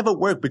strategy never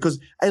worked because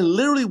I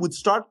literally would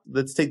start,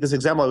 let's take this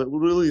example. I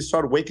would really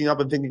start waking up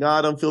and thinking,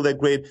 I don't feel that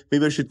great.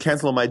 Maybe I should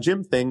cancel my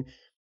gym thing.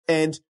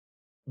 And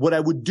what I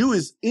would do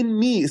is in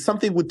me,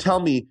 something would tell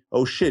me,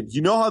 oh shit,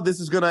 you know how this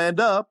is going to end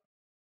up?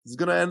 It's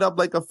going to end up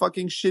like a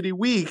fucking shitty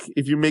week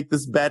if you make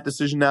this bad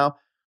decision now.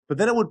 But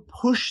then I would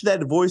push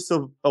that voice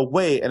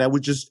away and I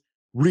would just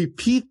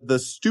repeat the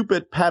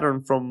stupid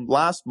pattern from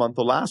last month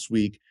or last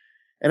week.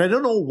 And I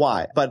don't know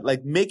why, but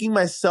like making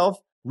myself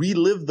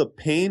relive the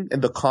pain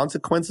and the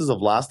consequences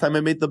of last time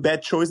I made the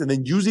bad choice and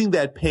then using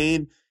that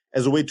pain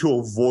as a way to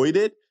avoid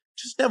it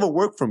just never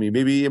worked for me.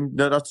 Maybe I'm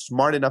not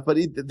smart enough, but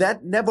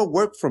that never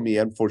worked for me,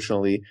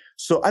 unfortunately.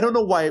 So I don't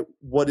know why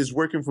what is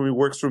working for me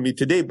works for me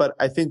today, but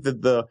I think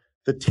that the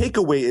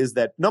takeaway is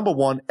that number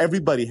one,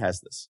 everybody has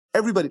this.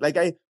 Everybody, like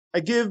I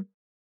give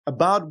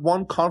about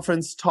one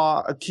conference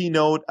talk, a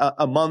keynote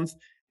a month,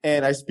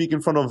 and I speak in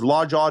front of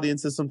large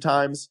audiences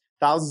sometimes,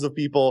 thousands of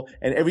people.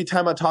 And every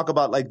time I talk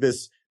about like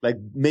this, like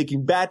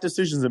making bad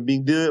decisions and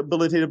being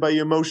debilitated by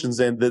your emotions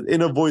and the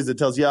inner voice that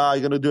tells you, you're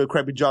going to do a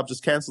crappy job,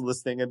 just cancel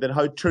this thing. And then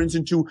how it turns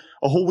into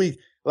a whole week.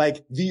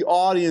 Like the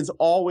audience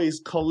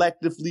always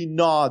collectively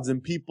nods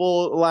and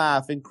people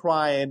laugh and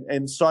cry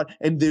and start,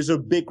 and there's a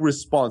big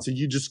response. And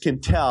you just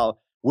can tell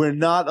we're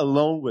not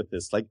alone with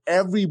this. Like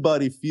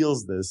everybody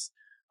feels this.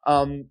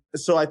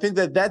 So I think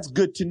that that's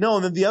good to know.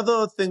 And then the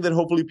other thing that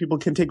hopefully people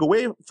can take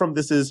away from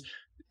this is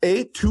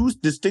two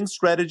distinct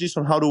strategies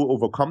on how to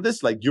overcome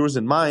this, like yours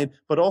and mine,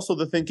 but also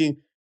the thinking,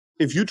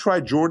 if you try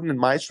Jordan and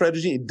my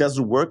strategy, it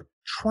doesn't work,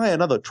 try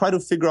another, try to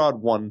figure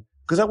out one.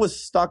 Because I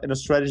was stuck in a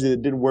strategy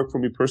that didn't work for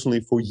me personally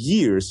for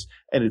years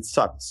and it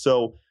sucked.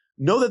 So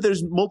know that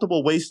there's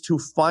multiple ways to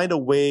find a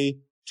way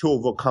to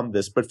overcome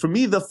this. But for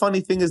me, the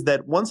funny thing is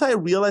that once I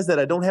realized that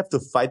I don't have to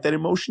fight that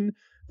emotion,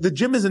 the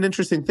gym is an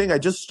interesting thing. I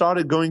just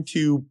started going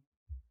to,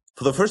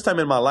 for the first time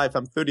in my life,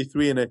 I'm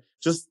 33 and I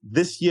just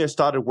this year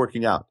started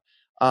working out,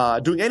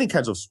 doing any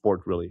kinds of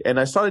sport really. And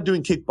I started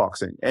doing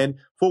kickboxing. And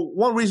for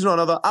one reason or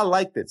another, I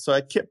liked it. So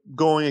I kept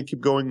going and keep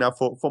going now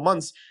for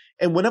months.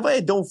 And whenever I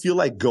don't feel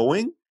like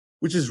going,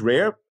 which is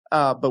rare,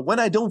 but when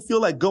I don't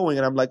feel like going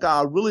and I'm like,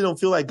 I really don't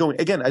feel like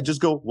going, again, I just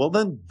go, well,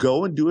 then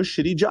go and do a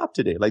shitty job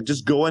today. Like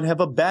just go and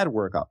have a bad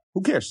workout.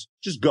 Who cares?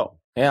 Just go.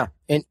 Yeah.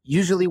 And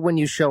usually when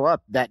you show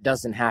up, that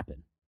doesn't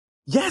happen.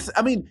 Yes.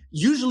 I mean,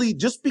 usually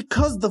just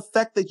because the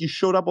fact that you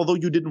showed up, although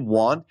you didn't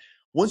want,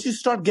 once you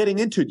start getting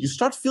into it, you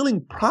start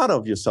feeling proud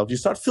of yourself. You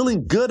start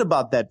feeling good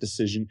about that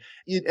decision.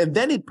 And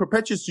then it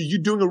perpetuates to you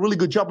doing a really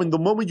good job. And the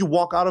moment you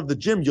walk out of the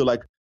gym, you're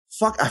like,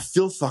 fuck, I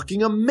feel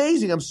fucking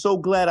amazing. I'm so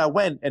glad I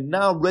went. And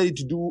now I'm ready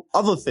to do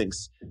other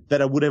things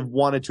that I would have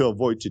wanted to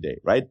avoid today,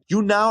 right?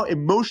 You now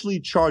emotionally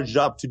charged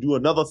up to do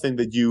another thing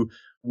that you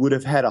would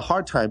have had a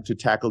hard time to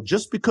tackle,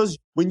 just because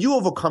when you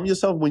overcome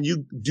yourself, when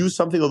you do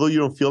something, although you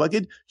don't feel like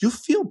it, you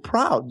feel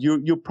proud.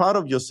 You're proud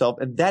of yourself.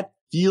 And that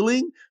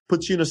feeling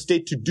puts you in a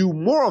state to do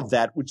more of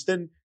that, which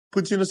then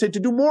puts you in a state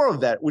to do more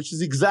of that, which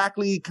is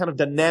exactly kind of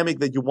dynamic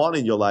that you want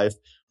in your life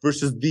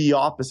versus the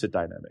opposite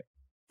dynamic.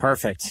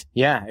 Perfect.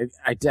 Yeah,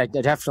 I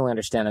definitely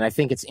understand. And I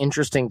think it's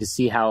interesting to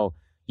see how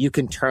you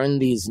can turn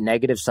these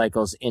negative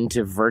cycles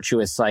into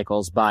virtuous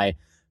cycles by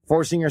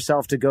forcing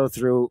yourself to go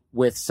through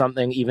with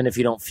something, even if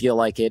you don't feel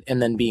like it,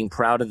 and then being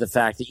proud of the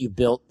fact that you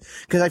built.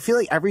 Because I feel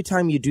like every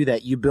time you do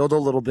that, you build a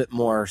little bit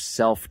more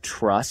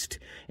self-trust,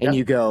 and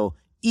you go,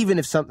 even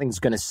if something's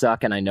going to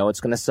suck, and I know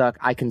it's going to suck,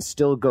 I can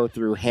still go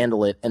through,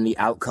 handle it, and the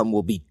outcome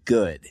will be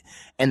good.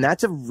 And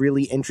that's a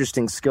really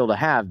interesting skill to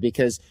have,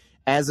 because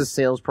as a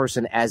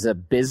salesperson, as a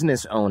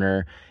business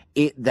owner,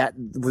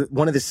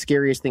 one of the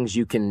scariest things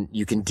you can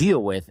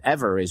deal with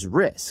ever is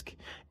risk.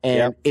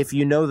 And if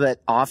you know that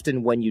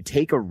often when you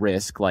take a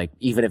risk, like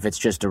even if it's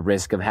just a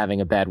risk of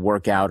having a bad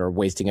workout or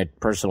wasting a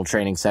personal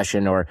training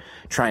session or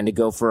trying to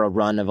go for a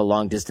run of a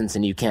long distance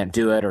and you can't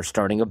do it, or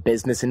starting a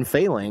business and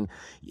failing,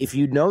 if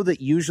you know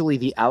that usually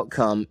the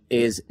outcome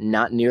is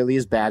not nearly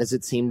as bad as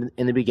it seemed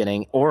in the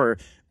beginning, or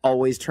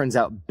always turns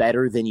out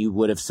better than you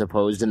would have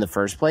supposed in the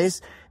first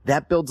place,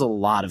 that builds a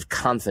lot of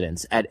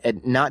confidence at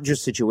not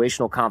just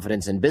situational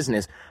confidence in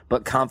business,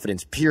 but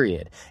confidence,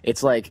 period.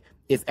 It's like,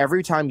 if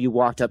every time you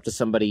walked up to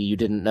somebody you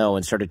didn't know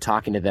and started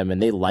talking to them and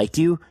they liked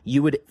you,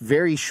 you would,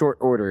 very short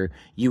order,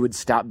 you would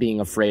stop being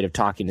afraid of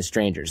talking to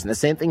strangers. And the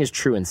same thing is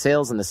true in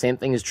sales, and the same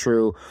thing is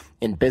true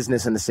in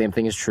business, and the same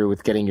thing is true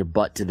with getting your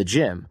butt to the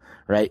gym,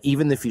 right?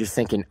 Even if you're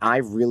thinking, I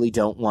really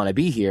don't want to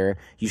be here,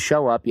 you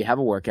show up, you have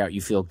a workout,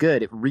 you feel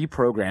good, it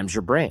reprograms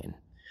your brain.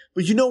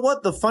 But you know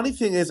what? The funny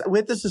thing is, we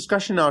had this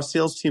discussion in our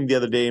sales team the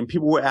other day, and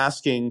people were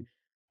asking,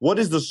 what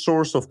is the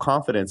source of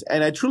confidence?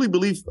 And I truly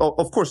believe,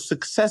 of course,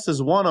 success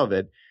is one of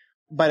it.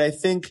 But I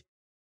think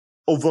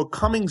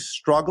overcoming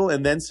struggle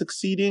and then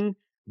succeeding,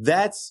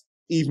 that's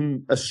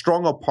even a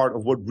stronger part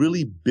of what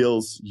really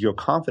builds your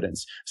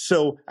confidence.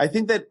 So I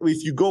think that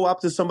if you go up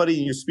to somebody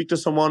and you speak to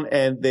someone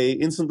and they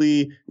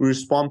instantly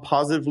respond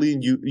positively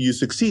and you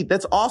succeed,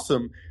 that's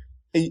awesome.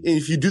 And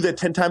if you do that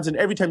 10 times and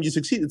every time you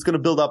succeed, it's going to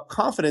build up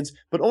confidence,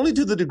 but only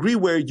to the degree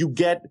where you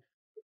get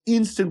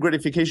instant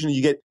gratification.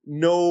 You get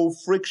no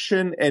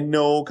friction and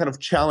no kind of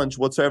challenge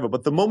whatsoever.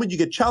 But the moment you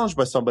get challenged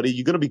by somebody,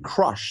 you're going to be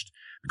crushed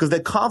because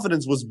that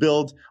confidence was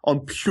built on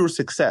pure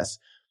success.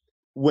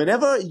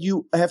 Whenever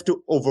you have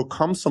to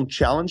overcome some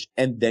challenge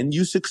and then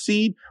you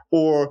succeed,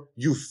 or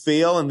you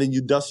fail and then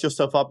you dust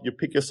yourself up, you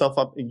pick yourself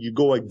up and you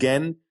go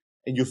again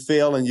and you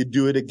fail and you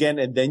do it again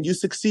and then you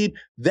succeed,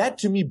 that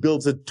to me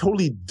builds a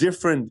totally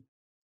different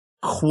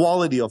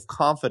quality of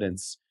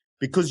confidence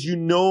because you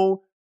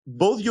know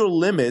both your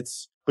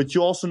limits, but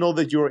you also know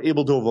that you're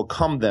able to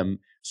overcome them.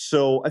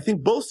 So I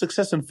think both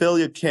success and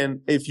failure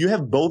can, if you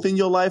have both in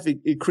your life,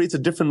 it creates a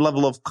different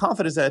level of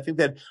confidence. And I think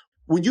that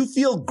when you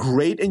feel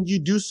great and you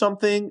do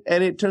something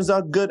and it turns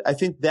out good, I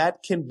think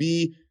that can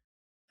be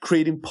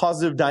creating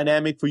positive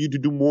dynamic for you to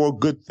do more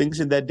good things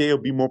in that day or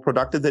be more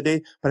productive that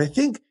day. But I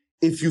think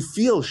if you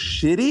feel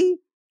shitty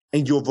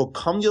and you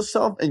overcome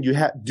yourself and you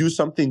do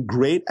something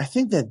great, I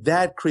think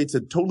that creates a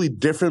totally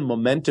different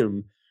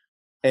momentum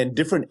and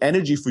different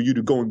energy for you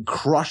to go and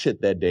crush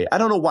it that day. I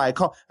don't know why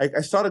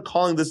I started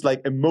calling this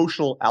like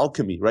emotional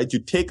alchemy, right? You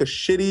take a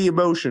shitty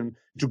emotion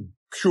to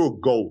cure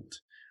gold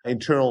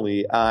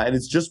internally. And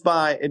it's just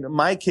by, in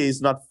my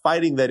case, not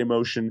fighting that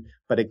emotion,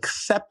 but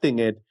accepting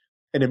it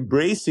and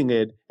embracing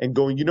it and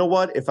going, you know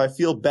what? If I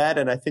feel bad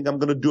and I think I'm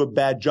going to do a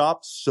bad job,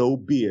 so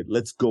be it.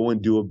 Let's go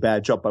and do a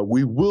bad job, but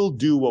we will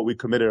do what we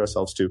committed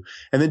ourselves to.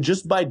 And then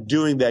just by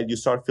doing that, you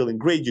start feeling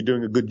great. You're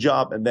doing a good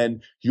job and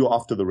then you're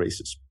off to the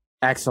races.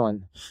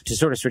 Excellent. To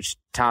sort of switch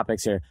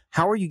topics here,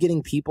 how are you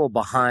getting people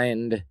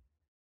behind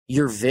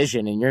your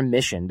vision and your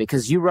mission?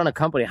 Because you run a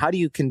company. How do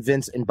you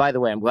convince, and by the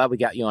way, I'm glad we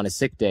got you on a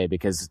sick day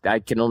because I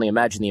can only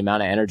imagine the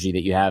amount of energy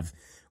that you have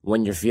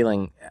when you're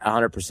feeling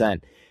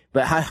 100%.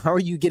 But how are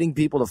you getting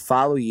people to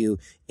follow you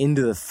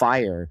into the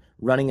fire,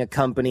 running a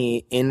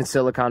company in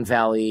Silicon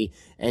Valley,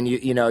 and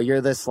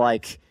you're this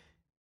like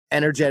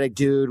energetic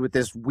dude with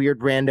this weird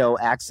rando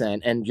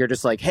accent, and you're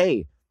just like,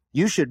 hey,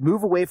 you should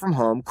move away from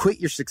home, quit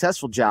your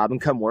successful job, and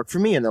come work for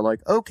me. And they're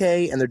like,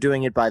 okay. And they're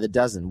doing it by the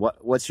dozen.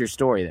 What's your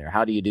story there?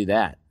 How do you do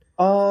that?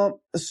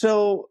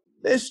 So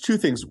there's two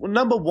things. Well,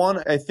 number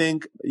one, I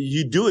think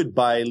you do it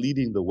by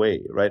leading the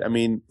way, right? I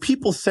mean,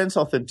 people sense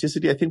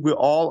authenticity. I think we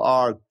all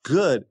are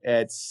good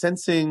at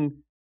sensing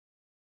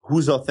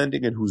who's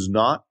authentic and who's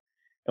not.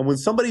 And when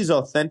somebody's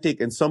authentic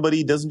and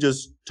somebody doesn't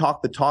just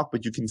talk the talk,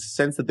 but you can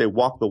sense that they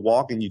walk the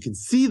walk and you can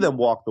see them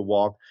walk the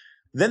walk,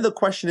 then the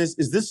question is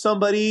this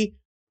somebody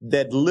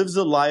that lives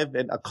a life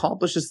and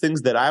accomplishes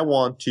things that I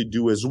want to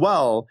do as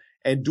well?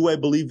 And do I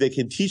believe they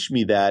can teach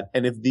me that?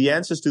 And if the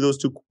answers to those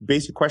two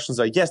basic questions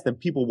are yes, then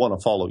people want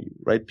to follow you,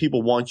 right?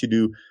 People want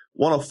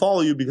to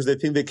follow you because they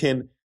think they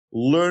can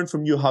learn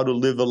from you how to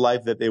live a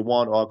life that they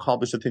want or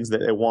accomplish the things that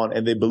they want.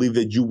 And they believe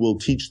that you will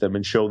teach them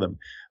and show them.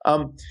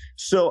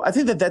 So I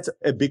think that that's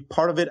a big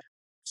part of it.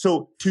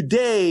 So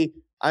today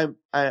I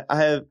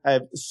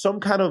have some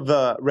kind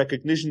of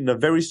recognition in a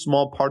very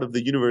small part of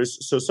the universe.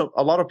 So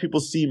a lot of people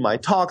see my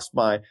talks,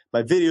 my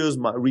videos,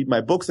 read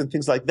my books and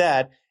things like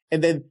that.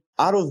 And then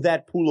out of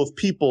that pool of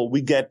people,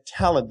 we get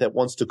talent that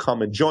wants to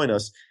come and join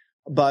us.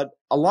 But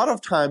a lot of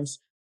times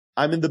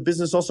I'm in the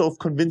business also of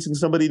convincing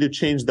somebody to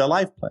change their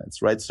life plans,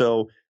 right?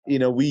 So,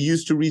 we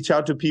used to reach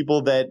out to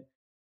people that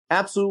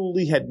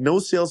absolutely had no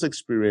sales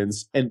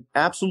experience and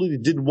absolutely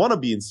didn't want to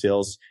be in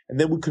sales. And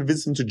then we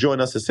convinced them to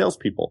join us as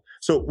salespeople.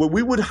 So when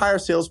we would hire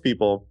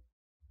salespeople,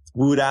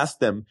 we would ask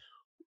them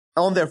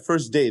on their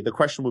first day, the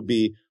question would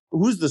be,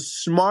 who's the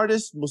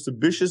smartest, most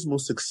ambitious,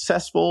 most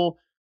successful,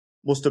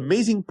 most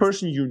amazing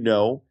person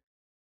who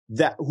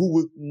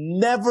would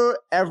never,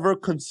 ever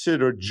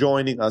consider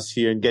joining us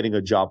here and getting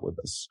a job with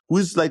us?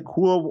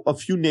 Who are a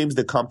few names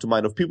that come to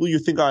mind of people you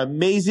think are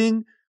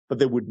amazing, but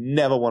they would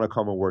never want to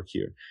come and work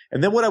here?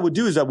 And then what I would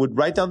do is I would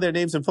write down their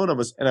names and phone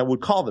numbers and I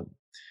would call them.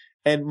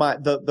 And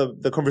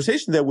the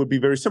conversation there would be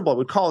very simple. I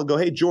would call and go,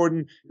 hey,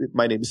 Jordan,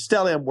 my name is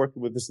Steli. I'm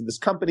working with this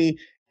company.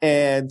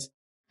 And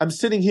I'm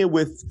sitting here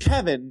with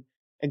Kevin.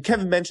 And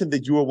Kevin mentioned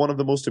that you are one of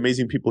the most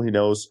amazing people he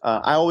knows.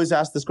 I always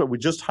ask this question. We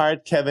just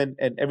hired Kevin.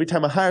 And every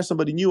time I hire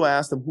somebody new, I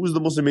ask them, who's the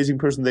most amazing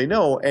person they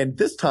know? And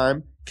this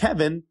time,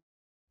 Kevin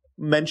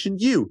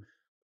mentioned you.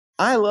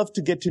 I love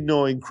to get to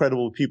know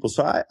incredible people.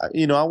 So I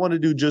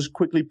wanted to just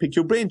quickly pick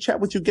your brain,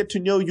 chat with you, get to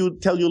know you,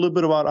 tell you a little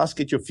bit about us,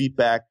 get your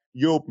feedback.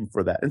 You're open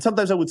for that. And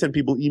sometimes I would send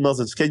people emails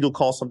and schedule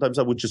calls. Sometimes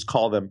I would just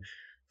call them.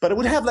 But I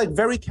would have like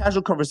very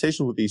casual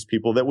conversations with these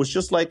people that was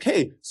just like,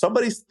 hey,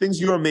 somebody thinks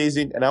you're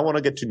amazing and I want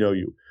to get to know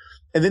you.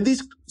 And then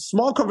these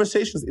small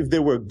conversations, if they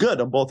were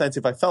good on both ends,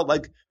 if I felt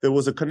like there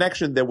was a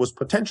connection, there was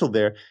potential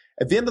there,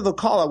 at the end of the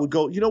call, I would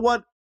go, you know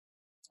what?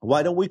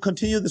 Why don't we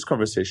continue this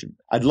conversation?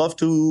 I'd love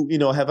to,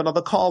 have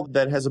another call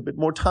that has a bit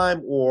more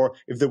time. Or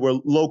if they were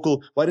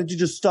local, why don't you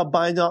just stop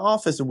by in our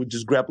office and we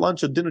just grab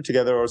lunch or dinner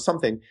together or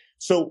something?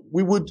 So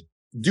we would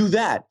do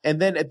that.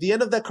 And then at the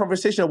end of that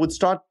conversation, I would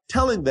start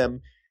telling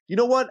them, you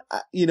know what?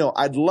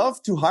 I'd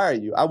love to hire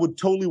you. I would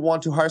totally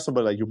want to hire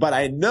somebody like you, but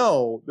I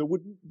know there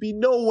would be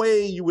no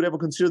way you would ever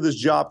consider this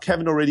job.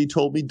 Kevin already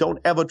told me, don't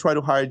ever try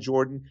to hire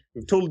Jordan. We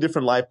have totally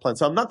different life plans.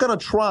 So I'm not going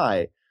to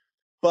try,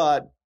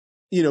 but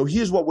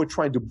here's what we're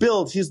trying to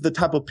build. Here's the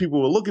type of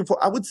people we're looking for.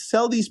 I would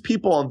sell these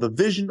people on the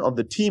vision, on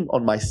the team,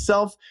 on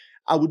myself.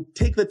 I would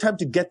take the time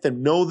to get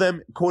them, know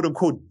them, quote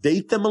unquote,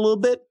 date them a little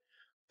bit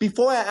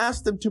before I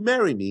asked them to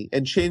marry me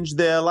and change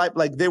their life.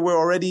 Like they were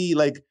already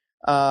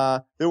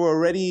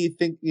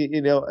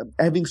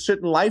having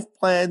certain life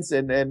plans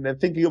and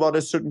thinking about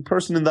a certain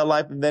person in their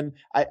life. And then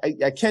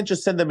I can't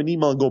just send them an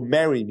email and go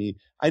marry me.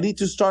 I need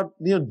to start,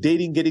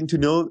 dating, getting to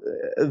know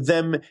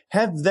them,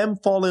 have them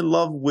fall in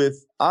love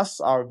with us,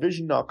 our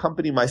vision, our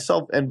company,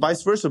 myself, and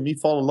vice versa, me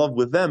fall in love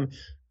with them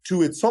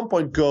to at some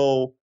point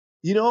go,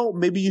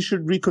 maybe you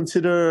should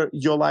reconsider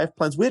your life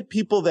plans. We had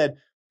people that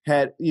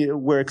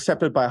were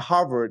accepted by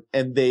Harvard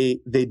and they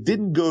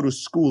didn't go to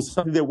school,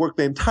 something they worked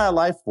their entire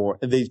life for,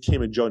 and they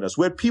came and joined us.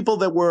 We had people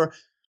that were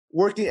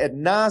working at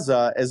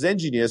NASA as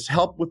engineers,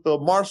 helped with the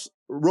Mars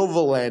rover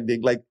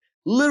landing, like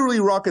literally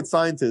rocket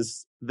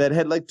scientists that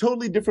had like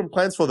totally different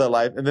plans for their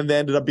life. And then they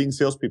ended up being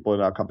salespeople in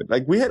our company.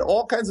 Like we had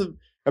all kinds of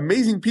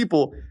amazing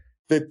people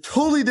that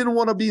totally didn't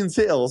want to be in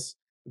sales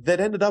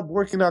that ended up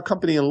working in our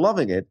company and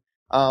loving it,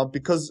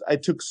 because I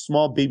took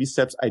small baby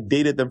steps. I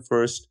dated them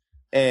first.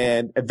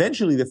 And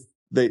eventually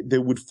they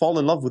would fall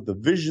in love with the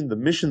vision, the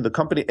mission, the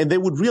company, and they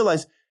would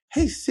realize,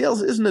 hey,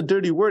 sales isn't a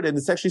dirty word. And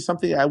it's actually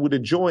something I would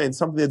enjoy and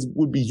something that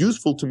would be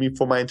useful to me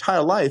for my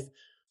entire life.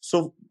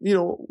 So,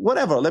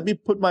 whatever, let me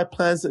put my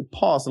plans at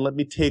pause and let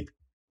me take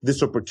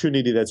this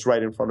opportunity that's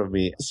right in front of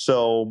me.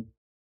 So.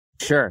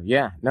 Sure.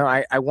 Yeah. No,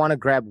 I want to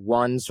grab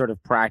one sort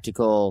of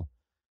practical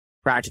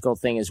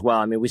thing as well.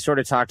 I mean, we sort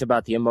of talked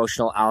about the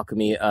emotional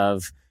alchemy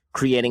of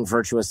creating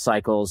virtuous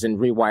cycles and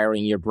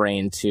rewiring your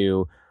brain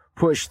to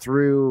push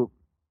through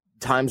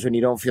times when you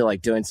don't feel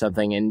like doing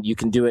something, and you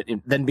can do it,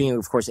 then being,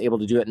 of course, able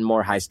to do it in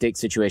more high-stakes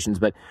situations.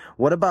 But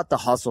what about the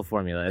hustle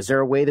formula? Is there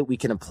a way that we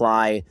can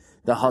apply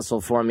the hustle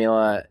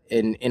formula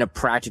in a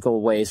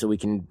practical way so we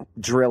can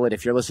drill it?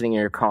 If you're listening in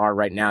your car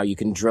right now, you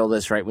can drill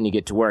this right when you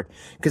get to work,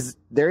 because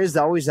there is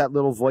always that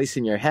little voice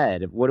in your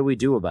head. What do we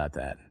do about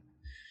that?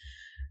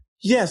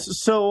 Yes.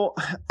 So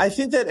I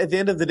think that at the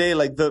end of the day,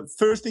 like the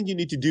first thing you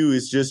need to do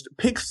is just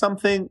pick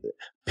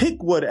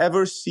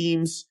whatever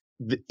seems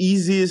the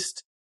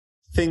easiest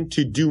thing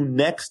to do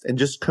next and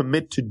just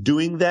commit to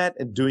doing that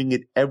and doing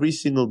it every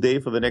single day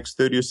for the next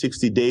 30 or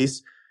 60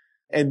 days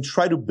and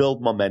try to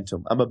build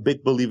momentum. I'm a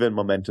big believer in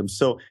momentum.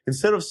 So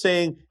instead of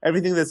saying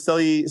everything that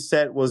Steli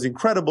said was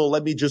incredible,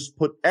 let me just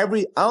put I'm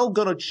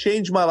going to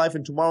change my life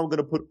and tomorrow I'm going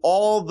to put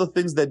all the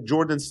things that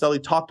Jordan and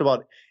Steli talked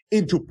about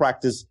into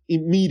practice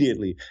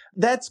immediately.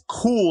 That's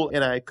cool.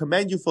 And I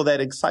commend you for that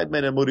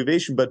excitement and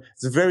motivation, but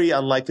it's very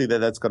unlikely that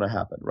that's going to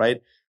happen,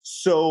 right?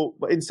 So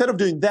instead of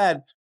doing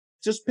that,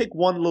 just pick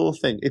one little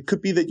thing. It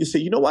could be that you say,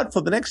 you know what,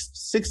 for the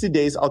next 60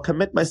 days, I'll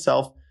commit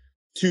myself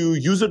to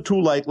use a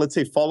tool like, let's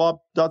say,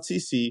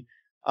 followup.cc,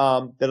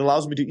 that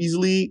allows me to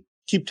easily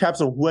keep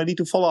tabs on who I need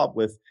to follow up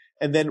with.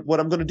 And then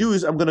what I'm going to do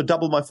is I'm going to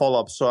double my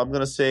follow-up. So I'm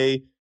going to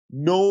say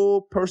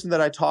no person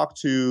that I talk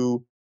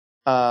to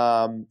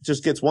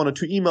just gets 1 or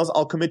 2 emails.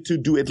 I'll commit to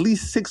do at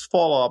least 6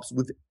 follow-ups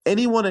with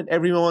anyone and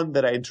everyone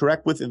that I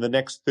interact with in the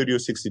next 30 or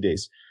 60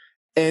 days.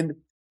 And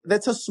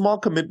that's a small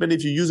commitment.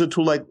 If you use a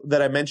tool like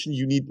that I mentioned,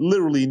 you need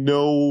literally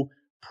no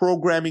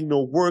programming,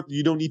 no work.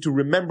 You don't need to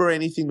remember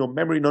anything, no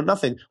memory, no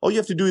nothing. All you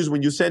have to do is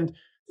when you send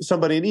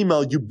somebody an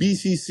email, you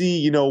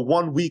BCC,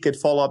 1 week at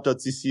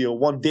followup.cc or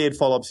 1 day at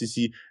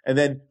followup.cc, and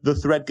then the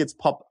thread gets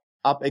popped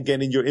up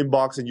again in your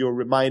inbox and you're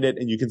reminded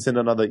and you can send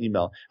another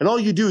email. And all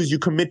you do is you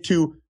commit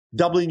to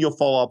doubling your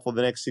follow-up for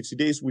the next 60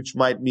 days, which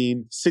might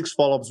mean 6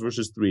 follow-ups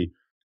versus 3.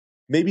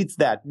 Maybe it's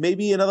that.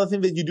 Maybe another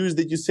thing that you do is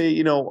that you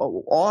say,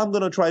 all I'm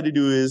going to try to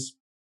do is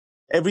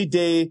every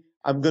day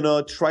I'm going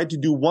to try to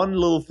do one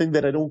little thing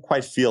that I don't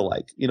quite feel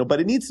like, but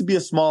it needs to be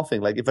a small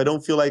thing. Like if I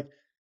don't feel like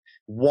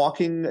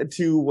walking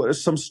to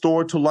some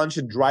store to lunch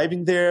and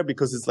driving there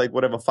because it's like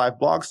 5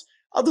 blocks,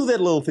 I'll do that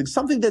little thing.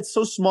 Something that's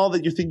so small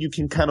that you think you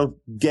can kind of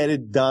get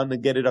it done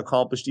and get it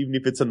accomplished, even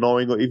if it's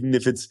annoying or even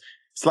if it's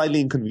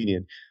slightly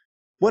inconvenient.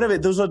 Whatever,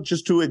 those are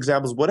just 2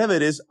 examples. Whatever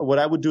it is, what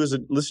I would do as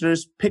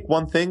listeners, pick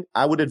one thing.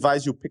 I would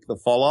advise you pick the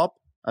follow-up,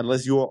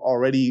 unless you're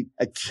already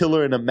a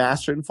killer and a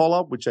master in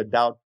follow-up, which I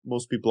doubt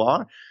most people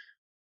are.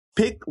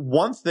 Pick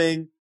one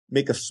thing,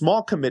 make a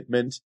small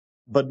commitment,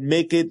 but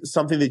make it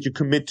something that you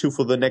commit to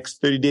for the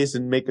next 30 days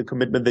and make a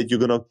commitment that you're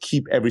going to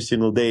keep every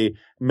single day.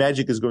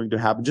 Magic is going to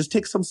happen. Just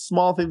take some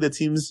small thing that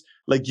seems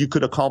like you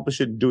could accomplish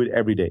it and do it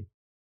every day.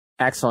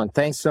 Excellent.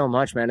 Thanks so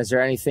much, man. Is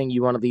there anything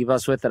you want to leave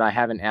us with that I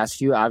haven't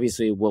asked you?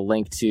 Obviously, we'll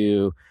link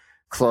to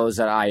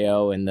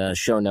Close.io and the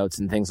show notes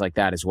and things like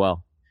that as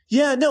well.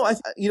 Yeah, no,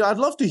 I'd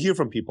love to hear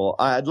from people.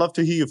 I'd love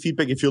to hear your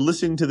feedback. If you're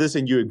listening to this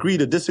and you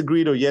agreed or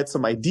disagreed or you had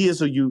some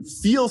ideas or you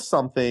feel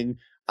something,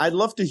 I'd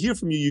love to hear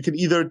from you. You can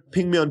either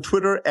ping me on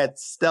Twitter at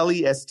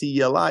Steli,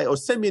 S-T-E-L-I, or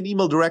send me an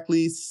email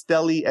directly,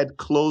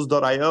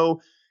 steli@close.io.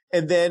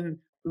 And then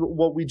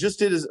what we just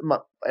did is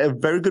a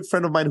very good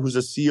friend of mine who's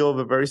a CEO of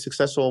a very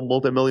successful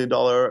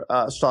multi-million-dollar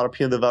startup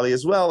here in the Valley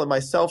as well, and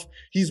myself,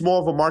 he's more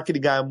of a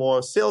marketing guy, more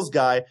a sales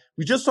guy.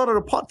 We just started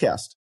a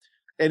podcast.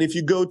 And if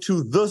you go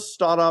to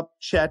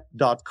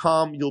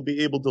thestartupchat.com, you'll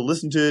be able to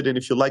listen to it. And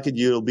if you like it,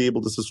 you'll be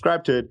able to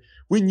subscribe to it.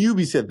 We're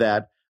newbies at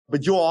that,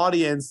 but your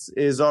audience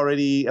is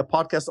already a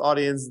podcast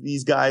audience.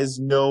 These guys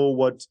know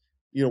what,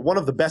 one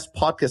of the best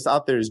podcasts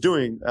out there is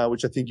doing,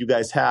 which I think you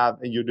guys have,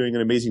 and you're doing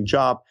an amazing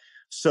job.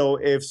 So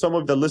if some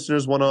of the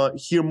listeners want to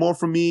hear more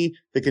from me,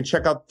 they can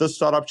check out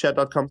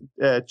thestartupchat.com,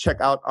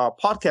 check out our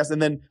podcast. And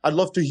then I'd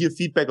love to hear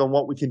feedback on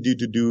what we can do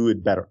to do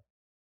it better.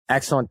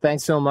 Excellent.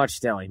 Thanks so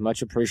much, Steli.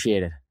 Much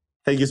appreciated.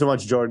 Thank you so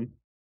much, Jordan.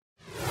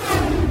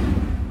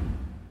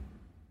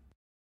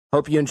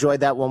 Hope you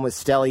enjoyed that one with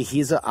Steli.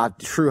 He's a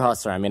true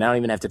hustler. I mean, I don't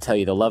even have to tell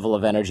you, the level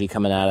of energy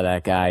coming out of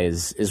that guy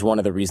is one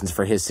of the reasons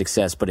for his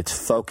success, but it's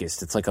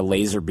focused. It's like a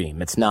laser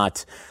beam. It's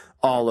not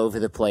all over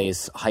the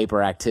place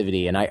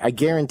hyperactivity. And I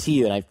guarantee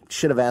you, and I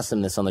should have asked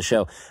him this on the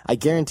show, I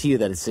guarantee you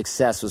that his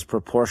success was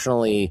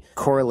proportionally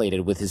correlated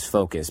with his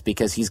focus,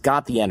 because he's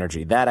got the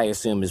energy. That, I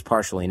assume, is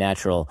partially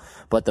natural,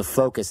 but the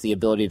focus, the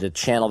ability to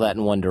channel that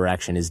in one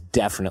direction, is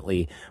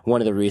definitely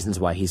one of the reasons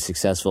why he's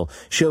successful.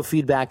 Show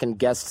feedback and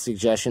guest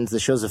suggestions.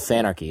 The show's a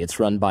fanarchy. It's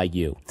run by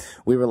you.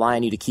 We rely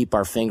on you to keep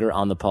our finger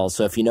on the pulse.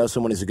 So if you know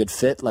someone who's a good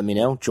fit, let me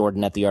know.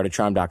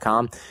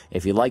 Jordan@theartofcharm.com.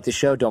 If you like the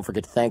show, don't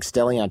forget to thank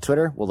Steli on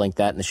Twitter. We'll link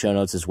that in the show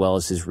notes, as well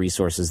as his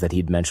resources that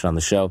he'd mentioned on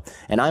the show.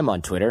 And I'm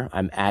on Twitter.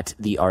 I'm at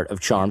The Art of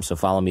Charm, so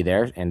follow me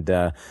there and,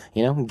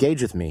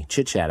 engage with me.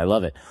 Chit chat. I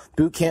love it.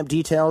 Bootcamp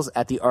details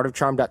at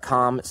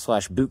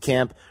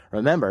theartofcharm.com/bootcamp.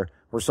 Remember,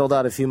 we're sold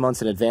out a few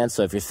months in advance,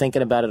 so if you're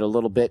thinking about it a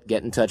little bit,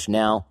 get in touch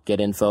now, get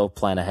info,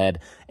 plan ahead.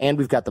 And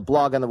we've got the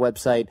blog on the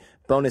website,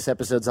 bonus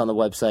episodes on the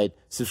website.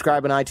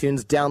 Subscribe on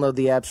iTunes, download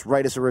the apps,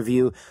 write us a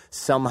review.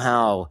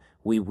 Somehow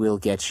we will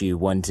get you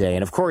one day.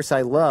 And of course,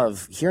 I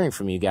love hearing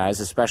from you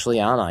guys, especially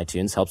on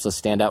iTunes. Helps us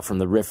stand out from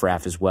the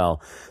riffraff as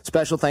well.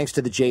 Special thanks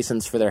to the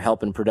Jasons for their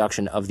help in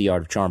production of the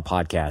Art of Charm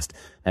podcast.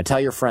 Now tell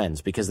your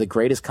friends, because the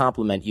greatest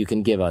compliment you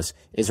can give us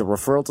is a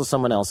referral to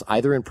someone else,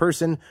 either in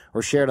person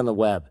or shared on the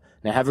web.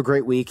 Now have a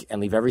great week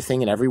and leave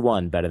everything and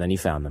everyone better than you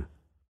found them.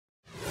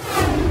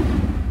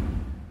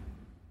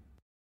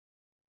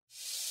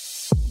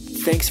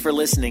 Thanks for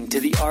listening to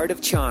The Art of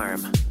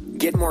Charm.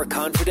 Get more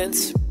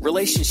confidence,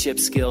 relationship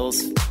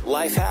skills,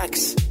 life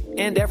hacks,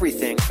 and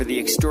everything for the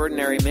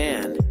extraordinary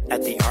man at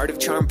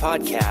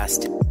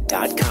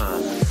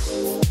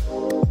theartofcharmpodcast.com.